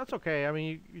okay. I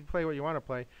mean, you play what you want to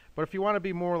play. But if you want to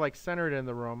be more like centered in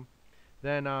the room,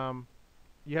 then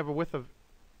you have a width of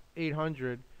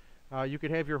 800. You could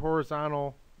have your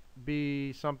horizontal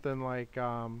be something like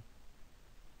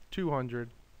 200.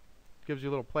 Gives you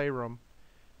a little playroom.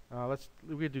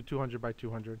 We could do 200 by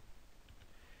 200.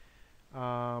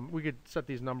 We could set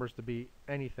these numbers to be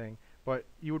anything, but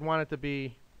you would want it to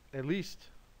be at least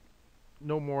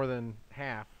no more than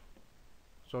half.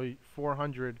 So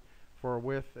 400 for a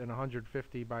width and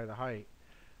 150 by the height.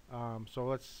 So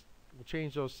we'll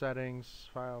change those settings,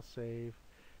 file, save,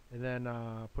 and then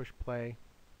push play.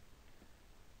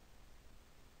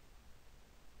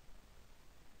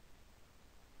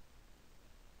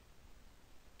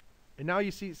 And now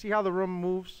you see how the room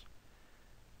moves?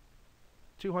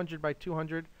 200 by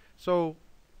 200. So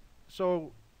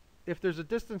if there's a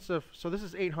distance of, so this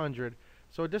is 800,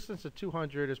 so a distance of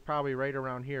 200 is probably right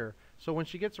around here. So when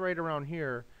she gets right around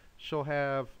here, she'll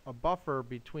have a buffer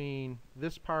between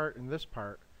this part and this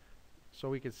part. So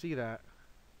we can see that.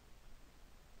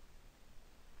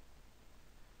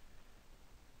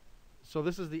 so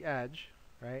this is the edge,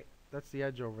 right? That's the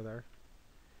edge over there.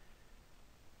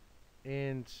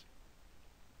 And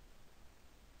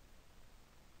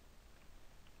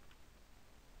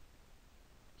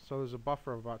so there's a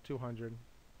buffer of about 200.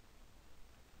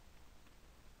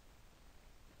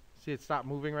 See it stopped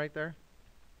moving right there?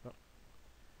 Oh.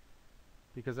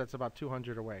 Because that's about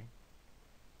 200 away.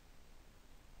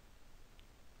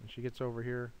 When she gets over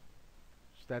here,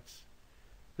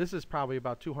 this is probably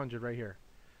about 200 right here.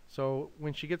 So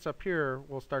when she gets up here,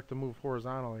 we'll start to move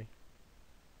horizontally.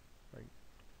 Right.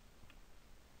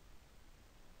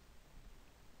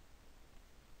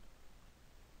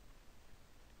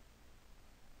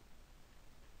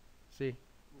 See,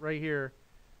 right here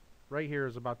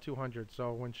is about 200.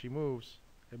 So when she moves,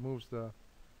 it moves the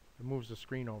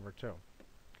screen over too.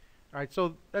 All right,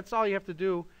 so that's all you have to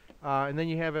do, and then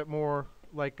you have it more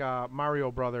like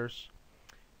Mario Brothers.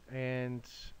 And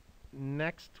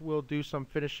next we'll do some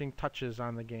finishing touches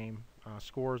on the game,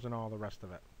 scores and all the rest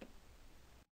of it.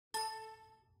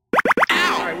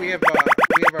 All right, we have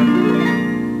our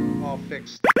movie all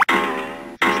fixed up.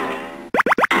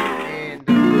 And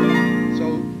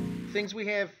so things we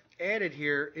have added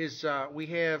here is we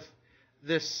have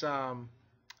this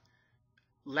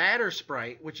ladder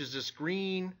sprite, which is this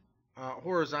green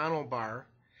horizontal bar,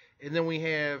 and then we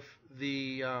have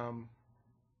the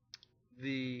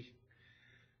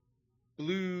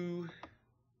blue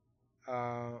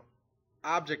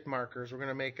object markers. We're going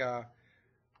to make a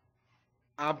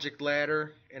object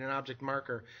ladder and an object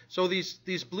marker. So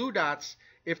these blue dots,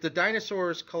 if the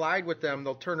dinosaurs collide with them,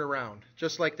 they'll turn around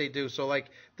just like they do. So like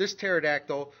this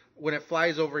pterodactyl, when it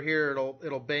flies over here,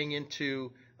 it'll bang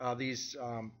into these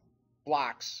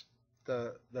blocks,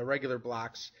 the regular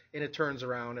blocks, and it turns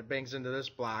around. It bangs into this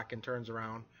block and turns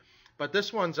around. But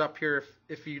this one's up here.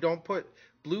 If you don't put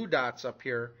blue dots up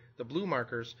here, the blue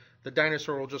markers, the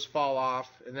dinosaur will just fall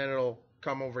off, and then it'll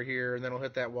come over here, and then it'll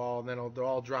hit that wall, and then they'll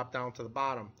all drop down to the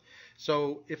bottom.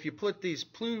 So if you put these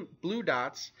blue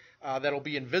dots that'll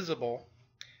be invisible,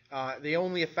 they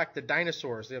only affect the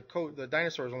dinosaurs. They have code. The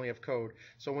dinosaurs only have code.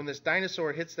 So when this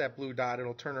dinosaur hits that blue dot,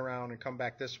 it'll turn around and come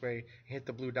back this way and hit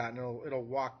the blue dot, and it'll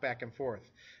walk back and forth.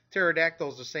 Pterodactyl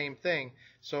is the same thing.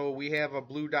 So we have a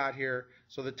blue dot here.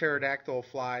 So the pterodactyl will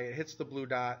fly. It hits the blue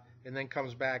dot and then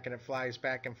comes back, and it flies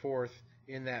back and forth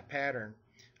in that pattern.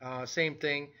 Same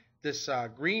thing. This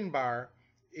green bar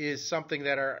is something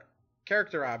that our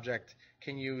character object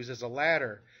can use as a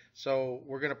ladder. So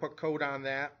we're going to put code on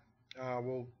that.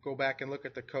 We'll go back and look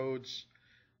at the codes,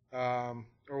 or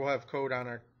we'll have code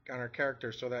on our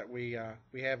character so that we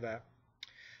have that.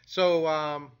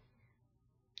 So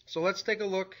so let's take a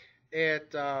look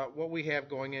at what we have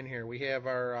going in here. We have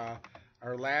our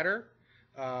ladder.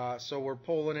 So we're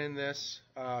pulling in this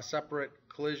separate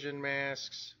collision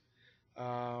masks.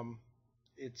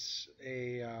 It's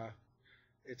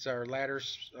our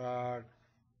ladder's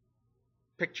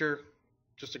picture,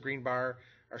 just a green bar.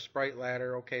 Our sprite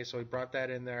ladder. Okay, so we brought that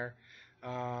in there.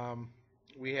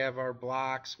 We have our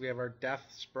blocks. We have our death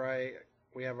sprite.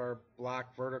 We have our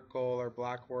block vertical, our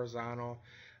block horizontal,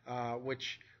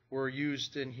 which were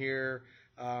used in here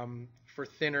for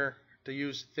to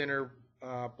use thinner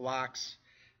blocks.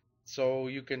 So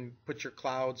you can put your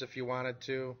clouds if you wanted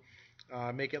to.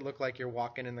 Make it look like you're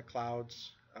walking in the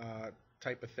clouds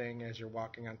type of thing as you're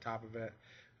walking on top of it.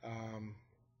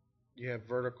 You have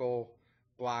vertical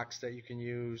blocks that you can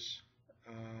use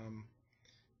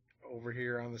over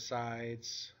here on the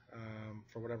sides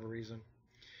for whatever reason.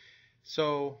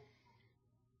 So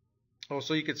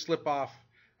you could slip off.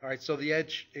 All right, so the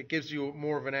edge, it gives you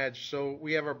more of an edge. So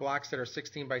we have our blocks that are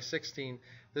 16 by 16.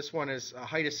 This one is a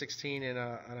height of 16 and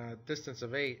a distance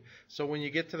of 8. So when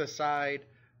you get to the side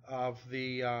of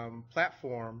the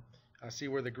platform, see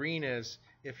where the green is,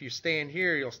 if you stand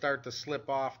here, you'll start to slip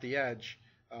off the edge.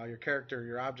 Your character,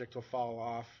 your object will fall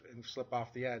off and slip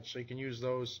off the edge. So you can use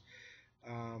those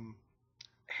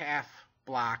half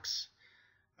blocks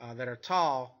that are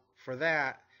tall for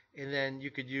that, and then you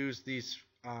could use these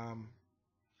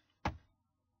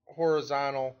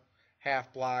horizontal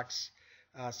half blocks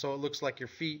so it looks like your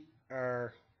feet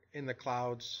are in the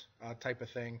clouds type of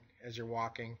thing as you're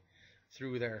walking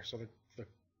through there, so the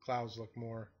clouds look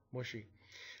more mushy.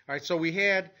 All right, so we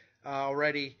had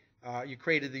already you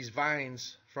created these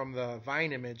vines from the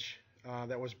vine image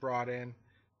that was brought in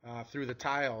through the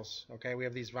tiles. Okay, we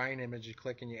have these vine images. You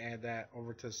click and you add that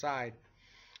over to the side,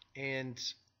 and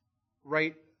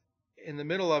right in the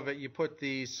middle of it you put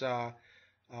these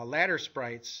ladder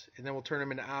sprites, and then we'll turn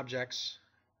them into objects,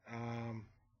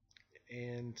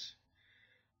 and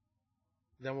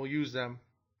then we'll use them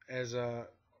as a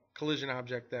collision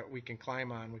object that we can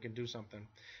climb on. We can do something.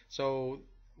 So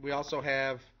we also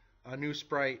have a new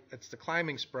sprite. It's the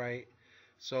climbing sprite.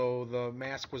 So the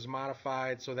mask was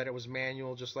modified so that it was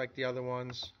manual, just like the other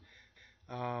ones.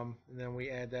 And then we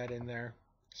add that in there.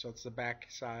 So it's the back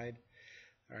side.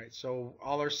 All right, so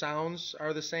all our sounds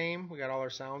are the same. We got all our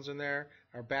sounds in there.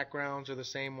 Our backgrounds are the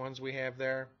same ones we have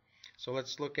there. So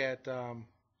let's look at our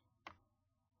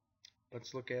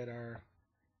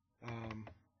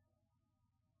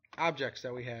objects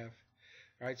that we have.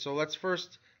 All right, so let's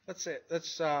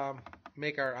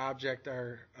make our object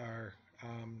our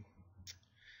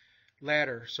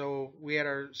ladder. So we had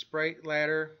our sprite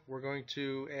ladder. We're going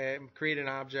to create an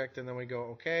object, and then we go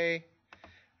OK.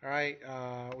 All right,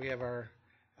 we have our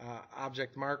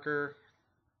object marker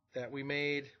that we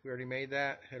made. We already made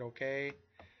that. Hit OK.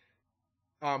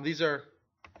 These are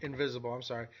invisible. I'm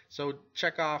sorry. So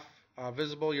check off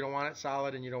visible. You don't want it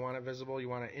solid, and you don't want it visible. You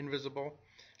want it invisible.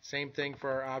 Same thing for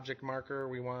our object marker.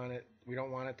 We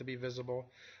don't want it to be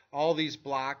visible. All these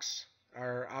blocks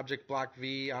are object block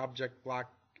V, object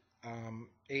block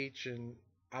H, and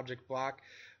object block.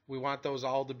 We want those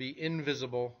all to be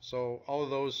invisible. So all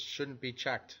of those shouldn't be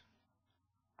checked.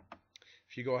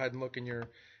 If you go ahead and look in your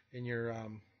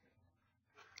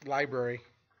library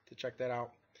to check that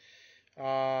out.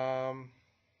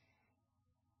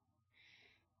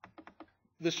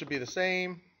 This should be the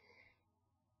same.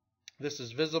 This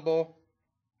is visible.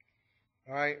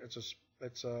 All right,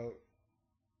 it's a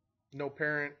no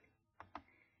parent.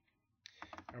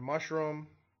 Our mushroom.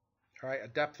 All right, a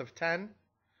depth of 10.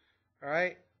 All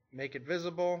right, make it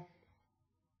visible.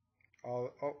 And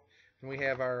we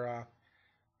have our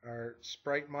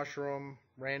sprite mushroom,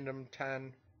 random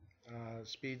 10,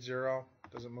 speed 0,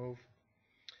 doesn't move.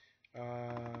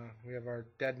 We have our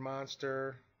dead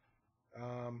monster,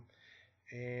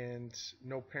 and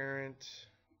no parent,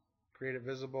 create it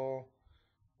visible,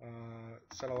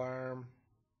 set alarm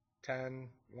 10,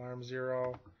 alarm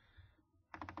 0,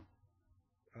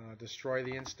 destroy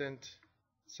the instant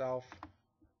self.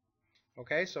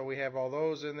 Okay, so we have all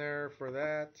those in there for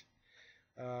that.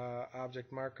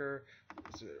 Object marker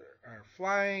are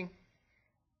flying.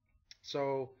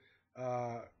 So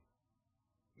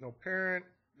no parent,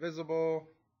 visible,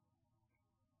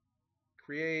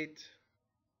 create,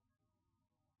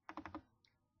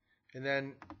 and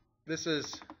then this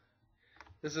is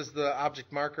the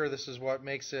object marker. This is what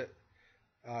makes it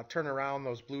turn around.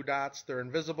 Those blue dots, they're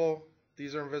invisible.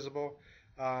 These are invisible.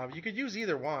 You could use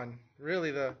either one.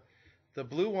 Really, the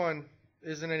blue one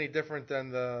isn't any different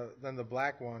than the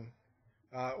black one.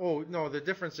 Oh no, the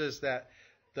difference is that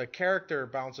the character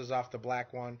bounces off the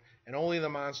black one, and only the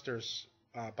monsters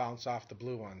bounce off the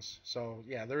blue ones. So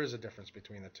yeah, there is a difference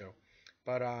between the two.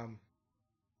 But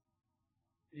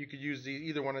you could use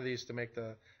either one of these to make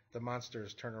the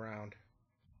monsters turn around.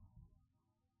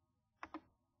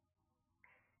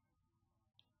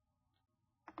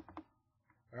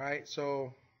 All right,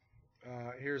 so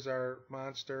here's our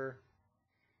monster.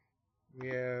 We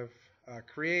have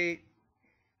create,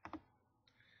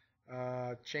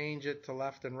 change it to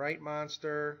left and right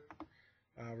monster,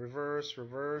 reverse,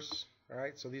 reverse. All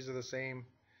right, so these are the same.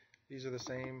 These are the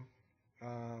same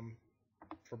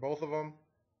for both of them.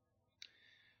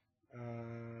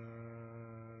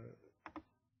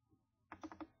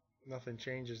 Nothing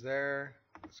changes there.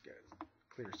 Let's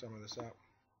clear some of this up.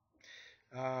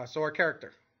 So our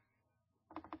character.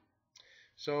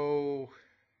 So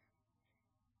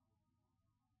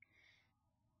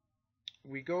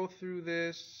we go through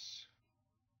this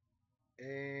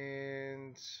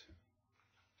and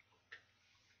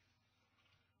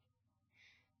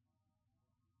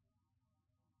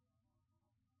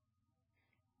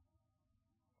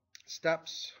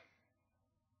steps.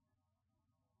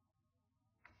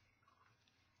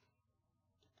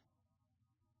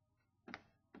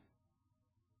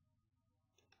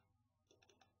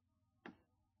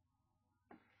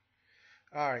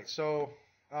 All right, so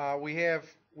we have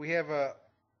a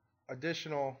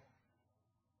additional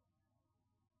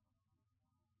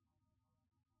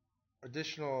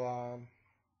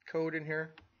code in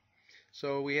here.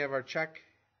 So we have our check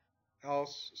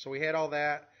else. So we had all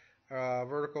that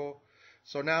vertical.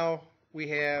 So now we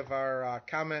have our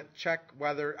comment check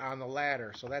whether on the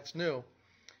ladder. So that's new.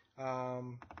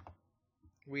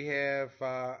 We have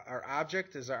our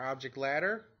object is our object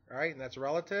ladder, all right, and that's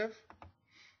relative.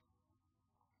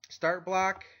 Start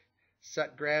block,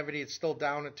 set gravity, it's still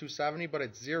down at 270, but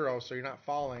it's 0, so you're not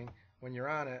falling when you're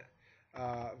on it.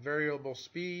 Variable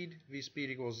speed, v speed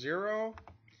equals 0,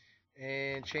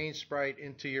 and change sprite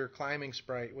into your climbing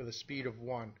sprite with a speed of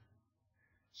 1.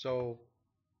 So,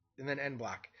 and then end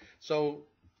block. So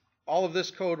all of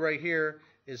this code right here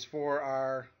is for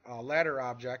our ladder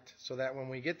object, so that when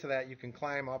we get to that, you can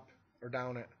climb up or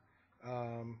down it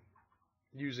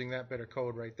using that bit of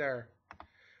code right there.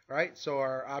 All right, so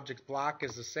our object block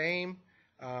is the same.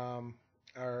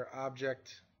 Our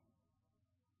object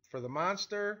for the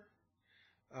monster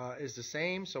is the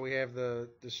same. So we have the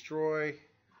destroy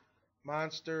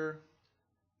monster.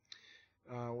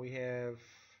 We have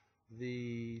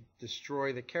the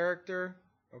destroy the character.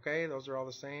 Okay, those are all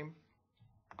the same.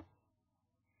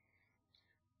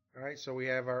 All right, so we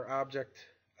have our object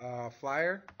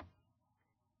flyer.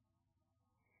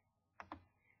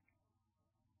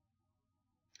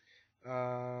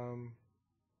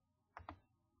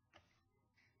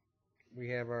 We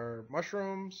have our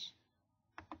mushrooms.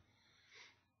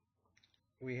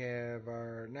 We have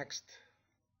our next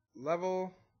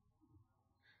level. All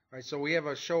right, so we have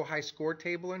a show high score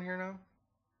table in here now.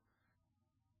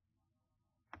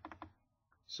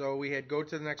 So we had go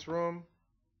to the next room,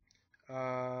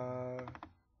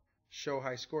 show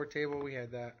high score table. We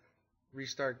had that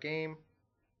restart game.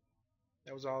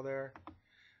 That was all there.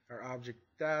 Our object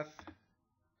death.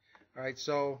 All right,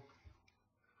 so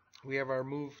we have our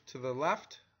move to the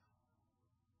left.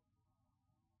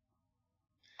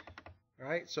 All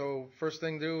right, so first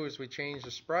thing to do is we change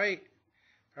the sprite.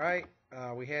 All right,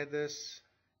 we had this.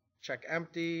 Check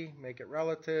empty, make it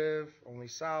relative, only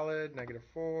solid,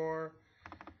 -4.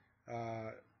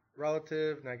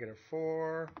 Relative,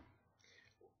 -4.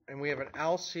 And we have an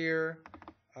else here.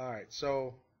 All right,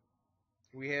 so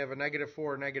we have a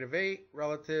 -4, -8,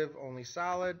 relative, only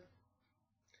solid.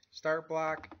 Start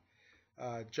block,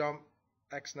 jump,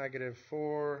 x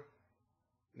 -4,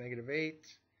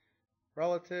 -8,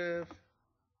 relative.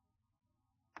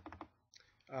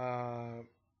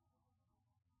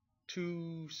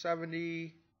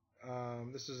 270.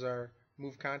 This is our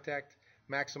move contact,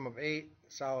 maximum of 8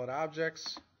 solid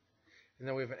objects, and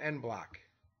then we have an end block.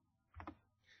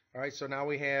 All right, so now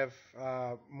we have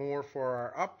more for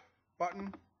our up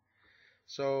button.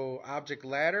 So object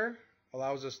ladder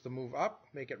allows us to move up,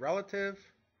 make it relative.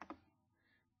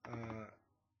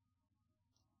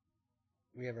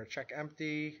 We have our check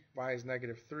empty, y is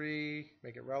 -3,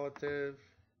 make it relative.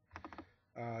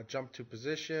 Jump to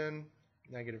position,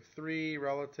 -3,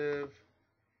 relative.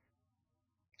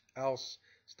 Else,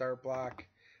 start block.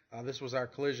 This was our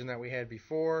collision that we had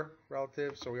before,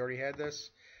 relative, so we already had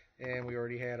this. And we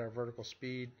already had our vertical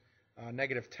speed,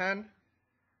 -10.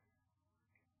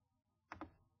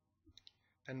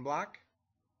 End block.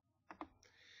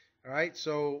 All right,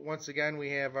 so once again,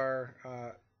 we have our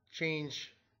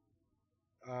change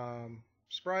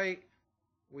sprite.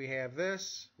 We have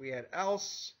this. We had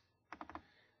else.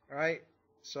 All right,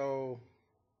 so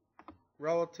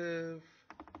relative,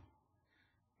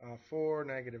 4,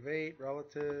 -8,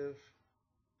 relative,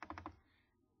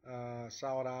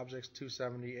 solid objects,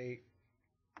 278.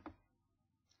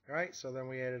 All right, so then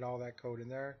we added all that code in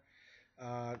there.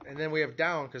 And then we have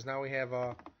down, because now we have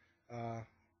a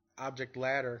object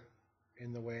ladder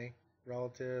in the way.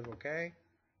 Relative, okay.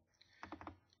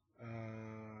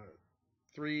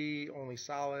 3, only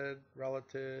solid,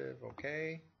 relative,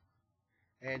 okay.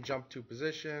 And jump to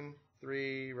position,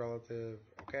 3, relative,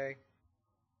 okay.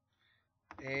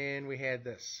 And we had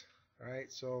this. All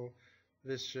right, so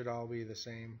this should all be the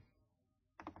same.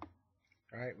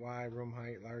 All right, Y, room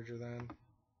height, larger than.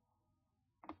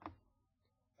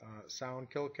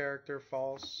 Sound kill character,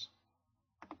 false.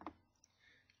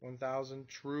 1000,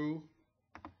 true.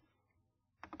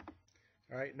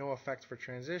 All right, no effect for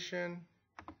transition.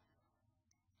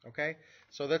 Okay,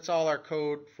 so that's all our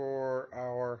code for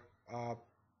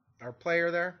our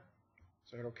player there.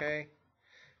 So okay.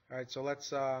 All right, so let's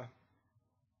go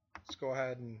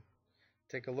ahead and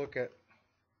take a look at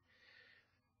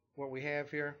what we have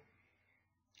here.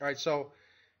 All right, so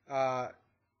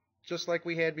just like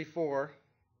we had before.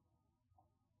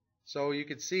 So you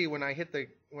could see when I'm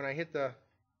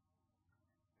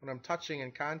touching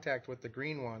in contact with the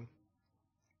green one,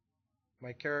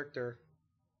 my character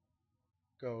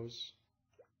goes.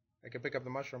 I can pick up the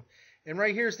mushroom, and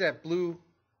right here is that blue.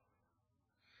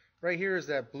 Right here is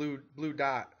that blue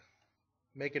dot,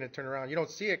 making it turn around. You don't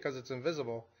see it because it's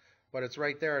invisible, but it's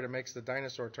right there, and it makes the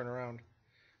dinosaur turn around.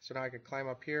 So now I could climb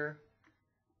up here.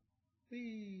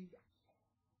 Whee!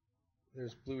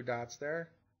 There's blue dots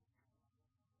there.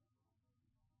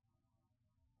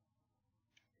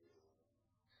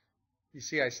 You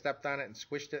see I stepped on it and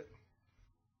squished it.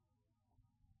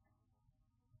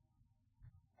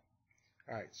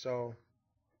 All right, so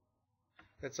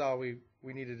that's all we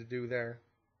needed to do there.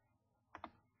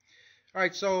 All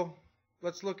right, so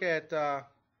let's look at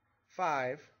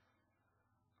 5.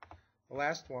 the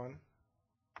last one.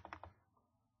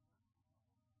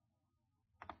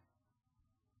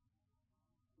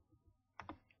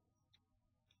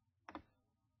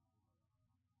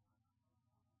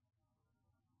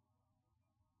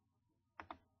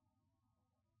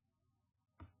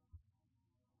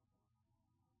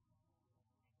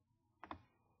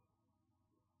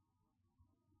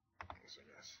 I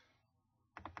guess.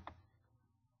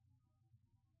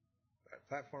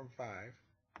 Platform 5.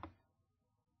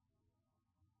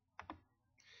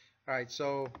 Alright,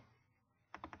 so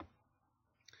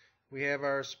we have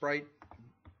our sprite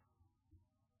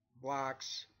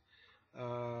blocks,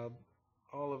 all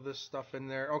of this stuff in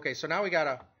there. Okay, so now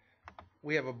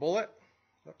we have a bullet.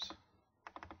 Oops.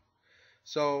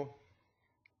 So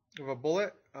we have a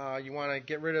bullet. You want to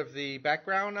get rid of the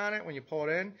background on it when you pull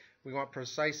it in. We want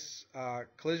precise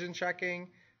collision checking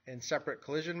and separate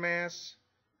collision mass.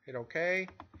 Hit OK.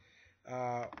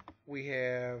 We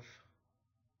have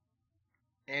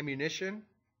ammunition.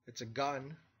 It's a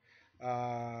gun.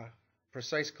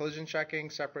 Precise collision checking,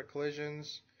 separate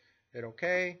collisions. Hit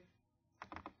OK.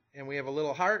 And we have a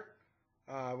little heart.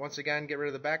 Once again, get rid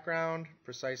of the background.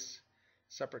 Precise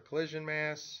separate collision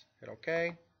mass. Hit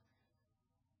OK.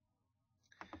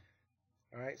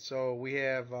 Alright, so we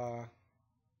have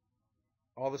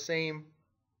all the same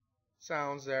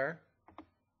sounds there.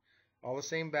 All the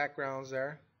same backgrounds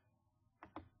there.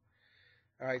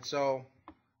 Alright, so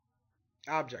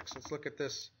objects. Let's look at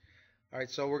this. Alright,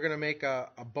 so we're going to make a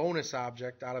bonus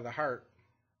object out of the heart.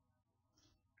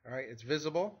 Alright, it's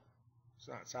visible. It's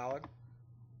not solid.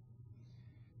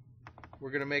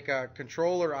 We're going to make a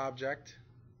controller object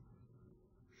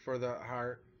for the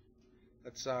heart.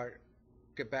 Let's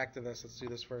get back to this. Let's do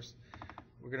this first.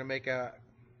 We're going to make a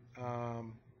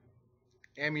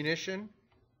ammunition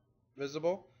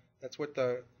visible. That's with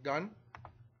the gun.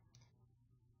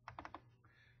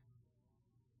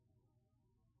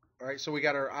 Alright, so we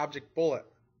got our object bullet.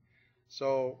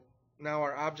 So now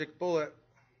our object bullet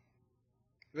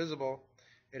visible,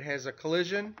 it has a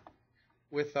collision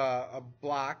with a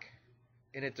block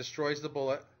and it destroys the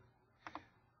bullet.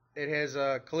 It has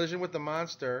a collision with the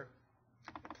monster.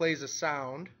 It plays a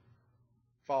sound,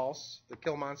 false, the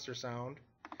kill monster sound.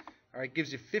 Alright,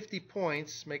 gives you 50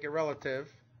 points, make it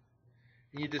relative.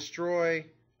 And you destroy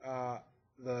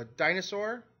the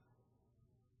dinosaur.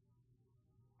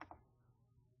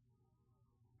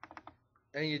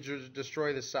 And you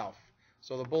destroy the self.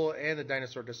 So the bullet and the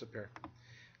dinosaur disappear.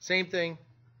 Same thing,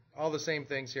 all the same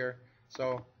things here.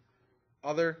 So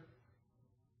other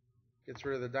gets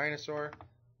rid of the dinosaur.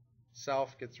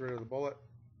 Self gets rid of the bullet.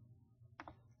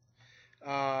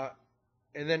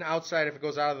 And then outside, if it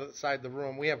goes outside the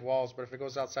room, we have walls, but if it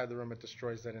goes outside the room, it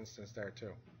destroys that instance there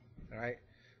too. Alright,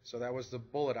 so that was the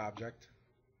bullet object.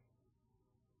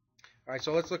 Alright,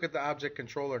 so let's look at the object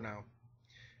controller now.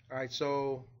 Alright,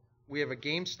 so we have a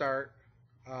game start.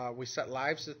 We set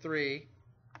lives to 3.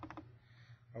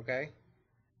 Okay.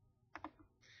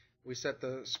 We set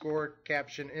the score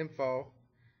caption info.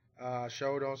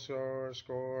 Show, don't show,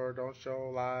 score, don't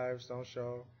show, lives, don't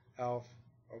show, health.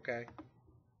 Okay.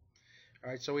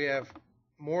 Alright, so we have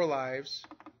more lives.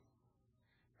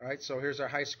 Alright, so here's our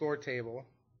high score table.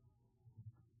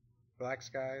 Black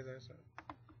skies.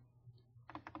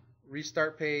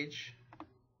 Restart page.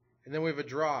 And then we have a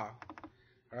draw.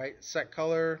 Alright, set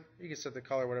color. You can set the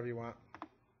color whatever you want.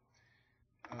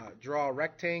 Draw a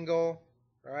rectangle.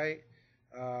 Alright.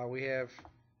 We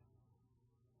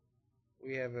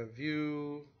have a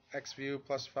view, X view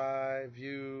plus 5,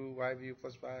 view, Y view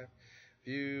plus 5,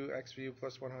 view, X view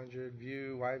plus 100,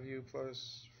 view, Y view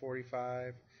plus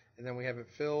 45, and then we have it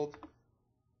filled.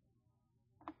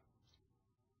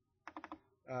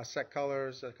 Set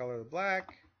color to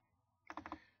black.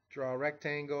 Draw a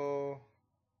rectangle.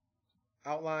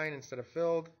 Outline instead of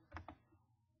filled.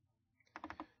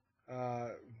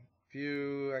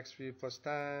 View, X view plus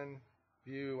 10,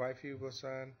 view, Y view plus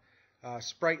 10.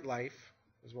 Sprite life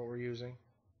is what we're using.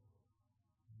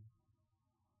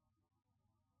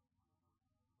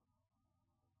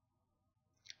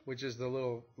 Which is the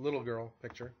little girl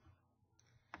picture.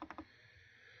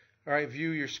 Alright, view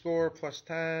your score plus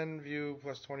 10, view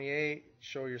plus 28,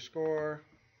 show your score.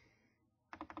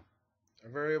 A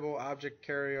variable object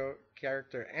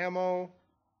character ammo,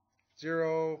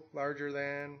 0, larger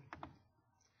than,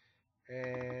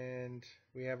 and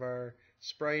we have our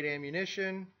sprite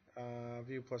ammunition,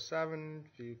 view plus 7,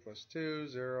 view plus 2,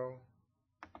 0.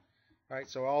 Alright,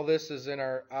 so all this is in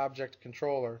our object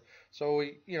controller. So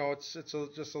it's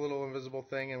just a little invisible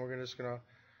thing, and we're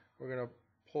gonna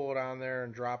pull it on there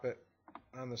and drop it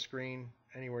on the screen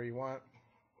anywhere you want.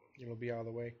 It'll be out of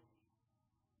the way.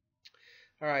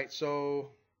 All right, so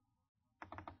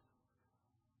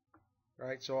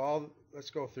let's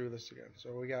go through this again.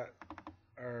 So we got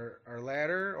our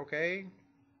ladder, okay,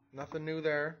 nothing new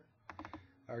there.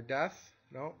 Our death,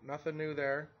 no, nothing new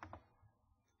there.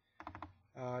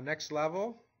 Next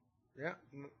level, yeah,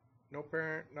 no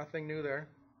parent, nothing new there.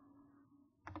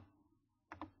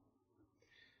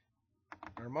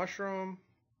 Our mushroom,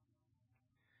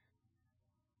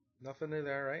 nothing new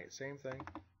there, right? Same thing.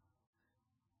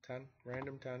 10,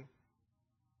 random 10.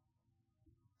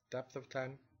 Depth of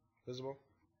 10, visible.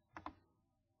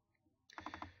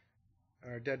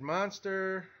 Our dead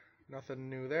monster, nothing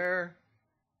new there.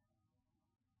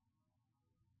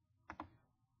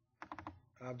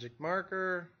 Object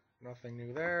marker, nothing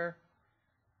new there.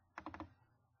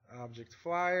 Object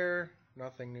flyer,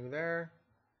 nothing new there.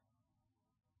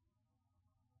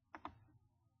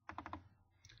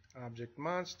 Object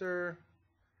monster,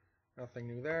 nothing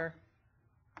new there.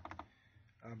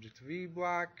 Object V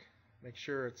block, make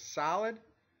sure it's solid,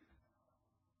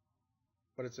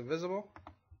 but it's invisible.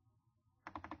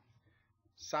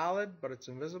 Solid, but it's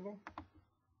invisible.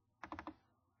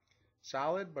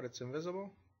 Solid, but it's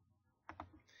invisible.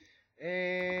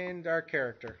 And our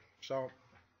character. So,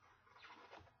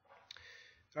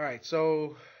 all right,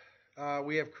 so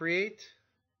we have create,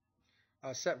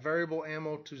 set variable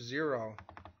ammo to 0,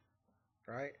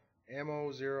 right?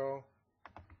 Ammo 0.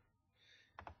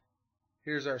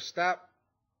 Here's our step,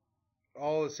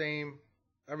 all the same,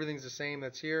 everything's the same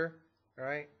that's here, all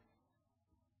right?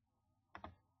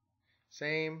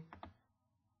 Same.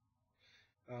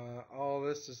 All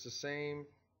this is the same.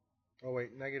 Oh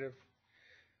wait, negative.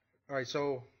 All right,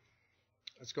 so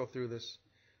let's go through this.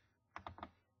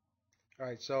 All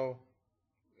right, so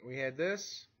we had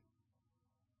this.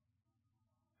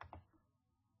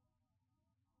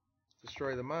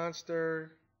 Destroy the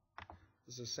monster.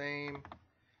 This is the same.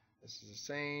 This is the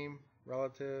same.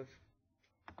 Relative.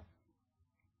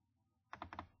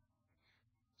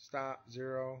 Stop,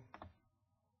 0.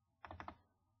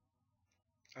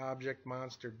 Object,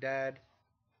 monster, dead.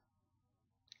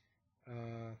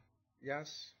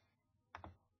 Yes.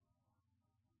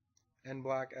 End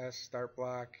block, S, start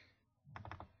block.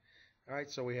 Alright,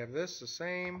 so we have this the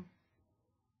same.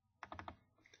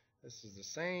 This is the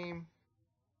same.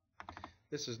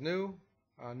 This is new.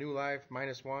 New life,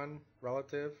 -1,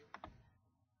 relative.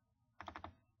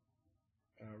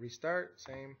 Restart,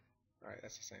 same. Alright,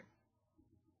 that's the same.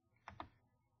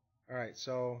 Alright,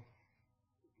 so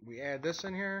we add this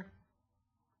in here.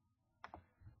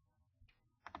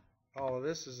 All of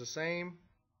this is the same.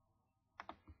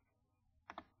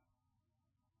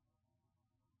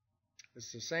 This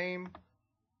is the same.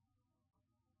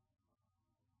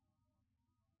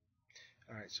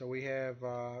 Alright, so we have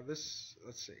this,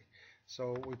 let's see.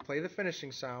 So we play the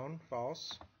finishing sound,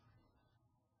 false.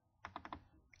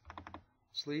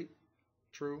 Sleep,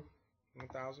 true,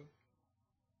 1000.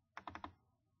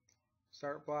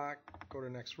 Start block, go to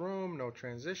next room, no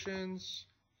transitions.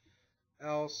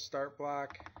 Else, start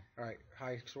block. Alright,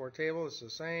 high score table, this is the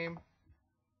same.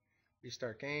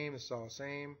 Restart game, this is all the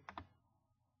same.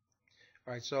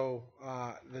 Alright, so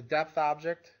the depth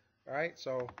object, alright,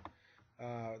 so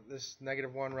this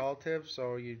 -1 relative,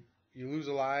 so you lose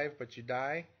a life, but you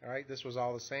die. Alright, this was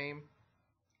all the same.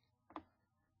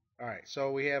 Alright,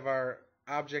 so we have our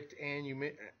object and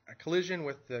a collision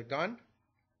with the gun.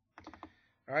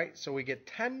 Alright, so we get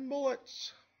 10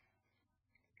 bullets.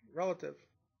 Relative.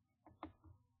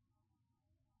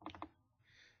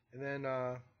 And then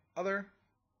other.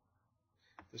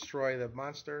 Destroy the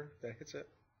monster that hits it.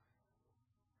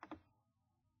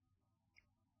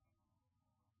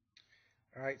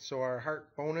 Alright, so our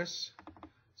heart bonus.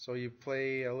 So you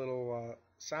play a little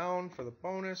sound for the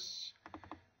bonus.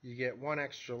 You get 1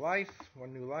 extra life,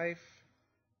 1 new life.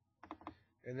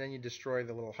 And then you destroy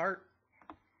the little heart.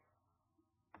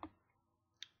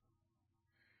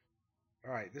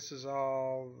 Alright, this is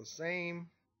all the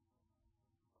same.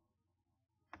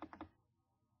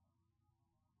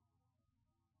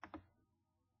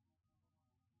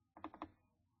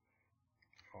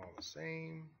 All the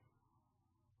same.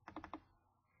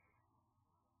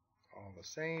 All the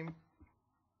same.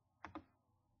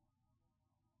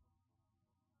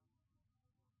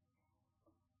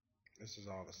 This is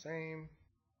all the same.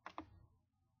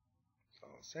 It's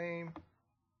all the same.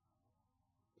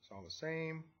 It's all the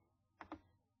same.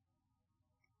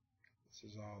 This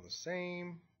is all the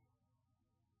same.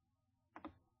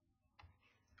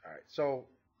 Alright, so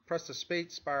press the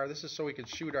space bar. This is so we can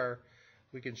shoot our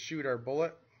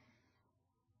bullet.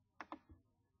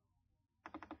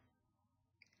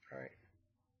 Alright.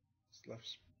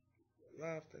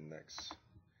 Left index.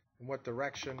 In what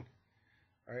direction?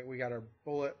 All right, we got our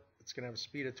bullet. It's going to have a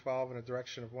speed of 12 and a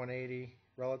direction of 180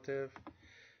 relative.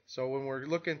 So when we're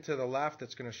looking to the left,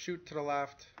 it's going to shoot to the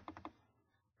left.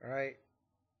 All right,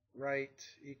 right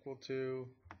equal to,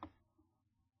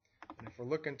 and if we're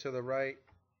looking to the right,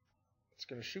 it's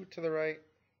going to shoot to the right.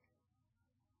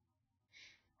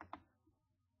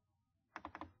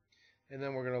 And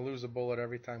then we're going to lose a bullet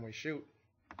every time we shoot.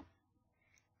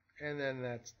 And then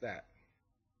that's that.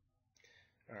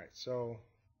 All right, so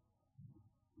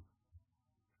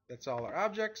that's all our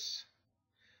objects.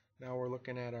 Now we're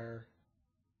looking at our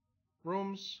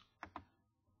rooms.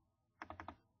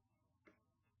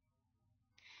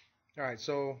 All right,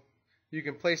 so you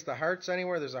can place the hearts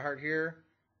anywhere. There's a heart here.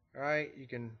 All right, you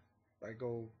can, I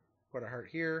go put a heart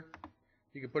here.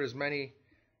 You can put as many,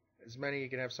 you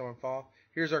can have someone fall.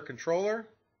 Here's our controller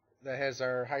that has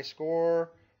our high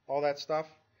score, all that stuff.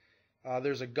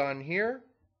 There's a gun here.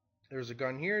 There's a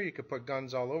gun here. You could put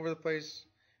guns all over the place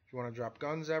if you want to drop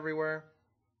guns everywhere.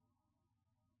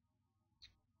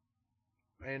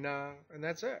 And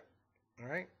that's it. All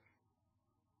right.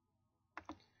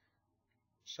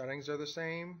 Settings are the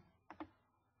same.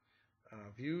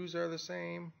 Views are the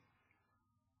same.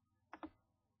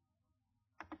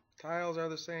 Tiles are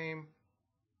the same.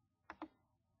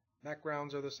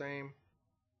 Backgrounds are the same.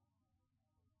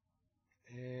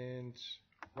 And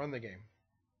run the game.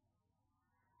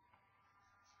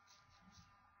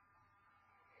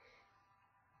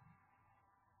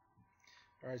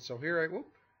 All right, so here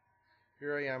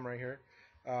I am right here.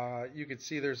 You can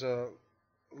see there's a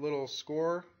little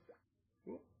score.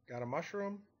 Got a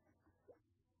mushroom.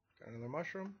 Got another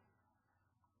mushroom.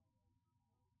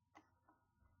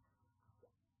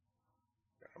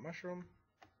 Got a mushroom.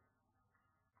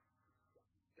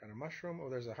 Got a mushroom. Oh,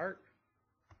 there's a heart.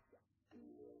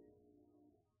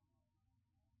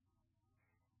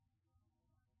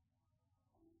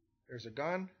 There's a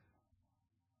gun.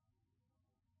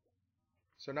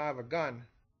 So now I have a gun.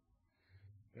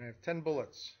 And I have 10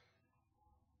 bullets.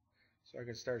 So I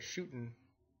can start shooting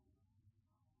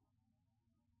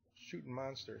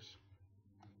monsters.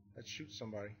 Let's shoot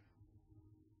somebody.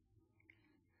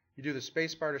 You do the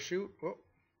space bar to shoot. Whoop.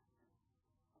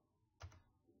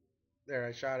 There,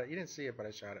 I shot it. You didn't see it, but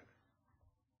I shot it.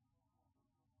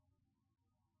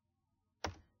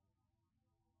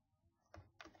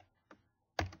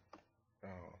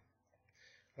 Oh.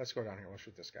 Let's go down here. We'll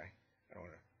shoot this guy. I don't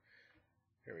want to.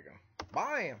 Here we go.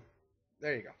 Bam!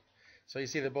 There you go. So you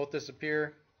see they both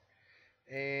disappear.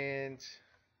 And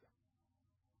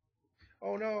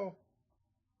oh no.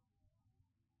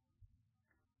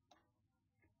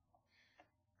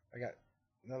 I got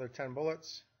another 10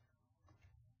 bullets.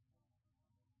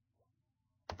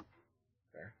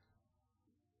 There.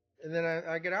 And then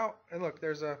I get out, and look,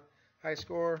 there's a high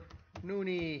score.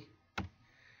 Noonie.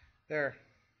 There.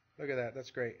 Look at that.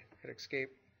 That's great. Hit escape.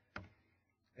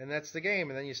 And that's the game.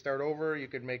 And then you start over. You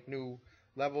could make new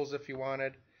levels if you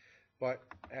wanted. But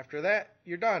after that,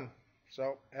 you're done.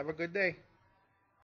 So have a good day.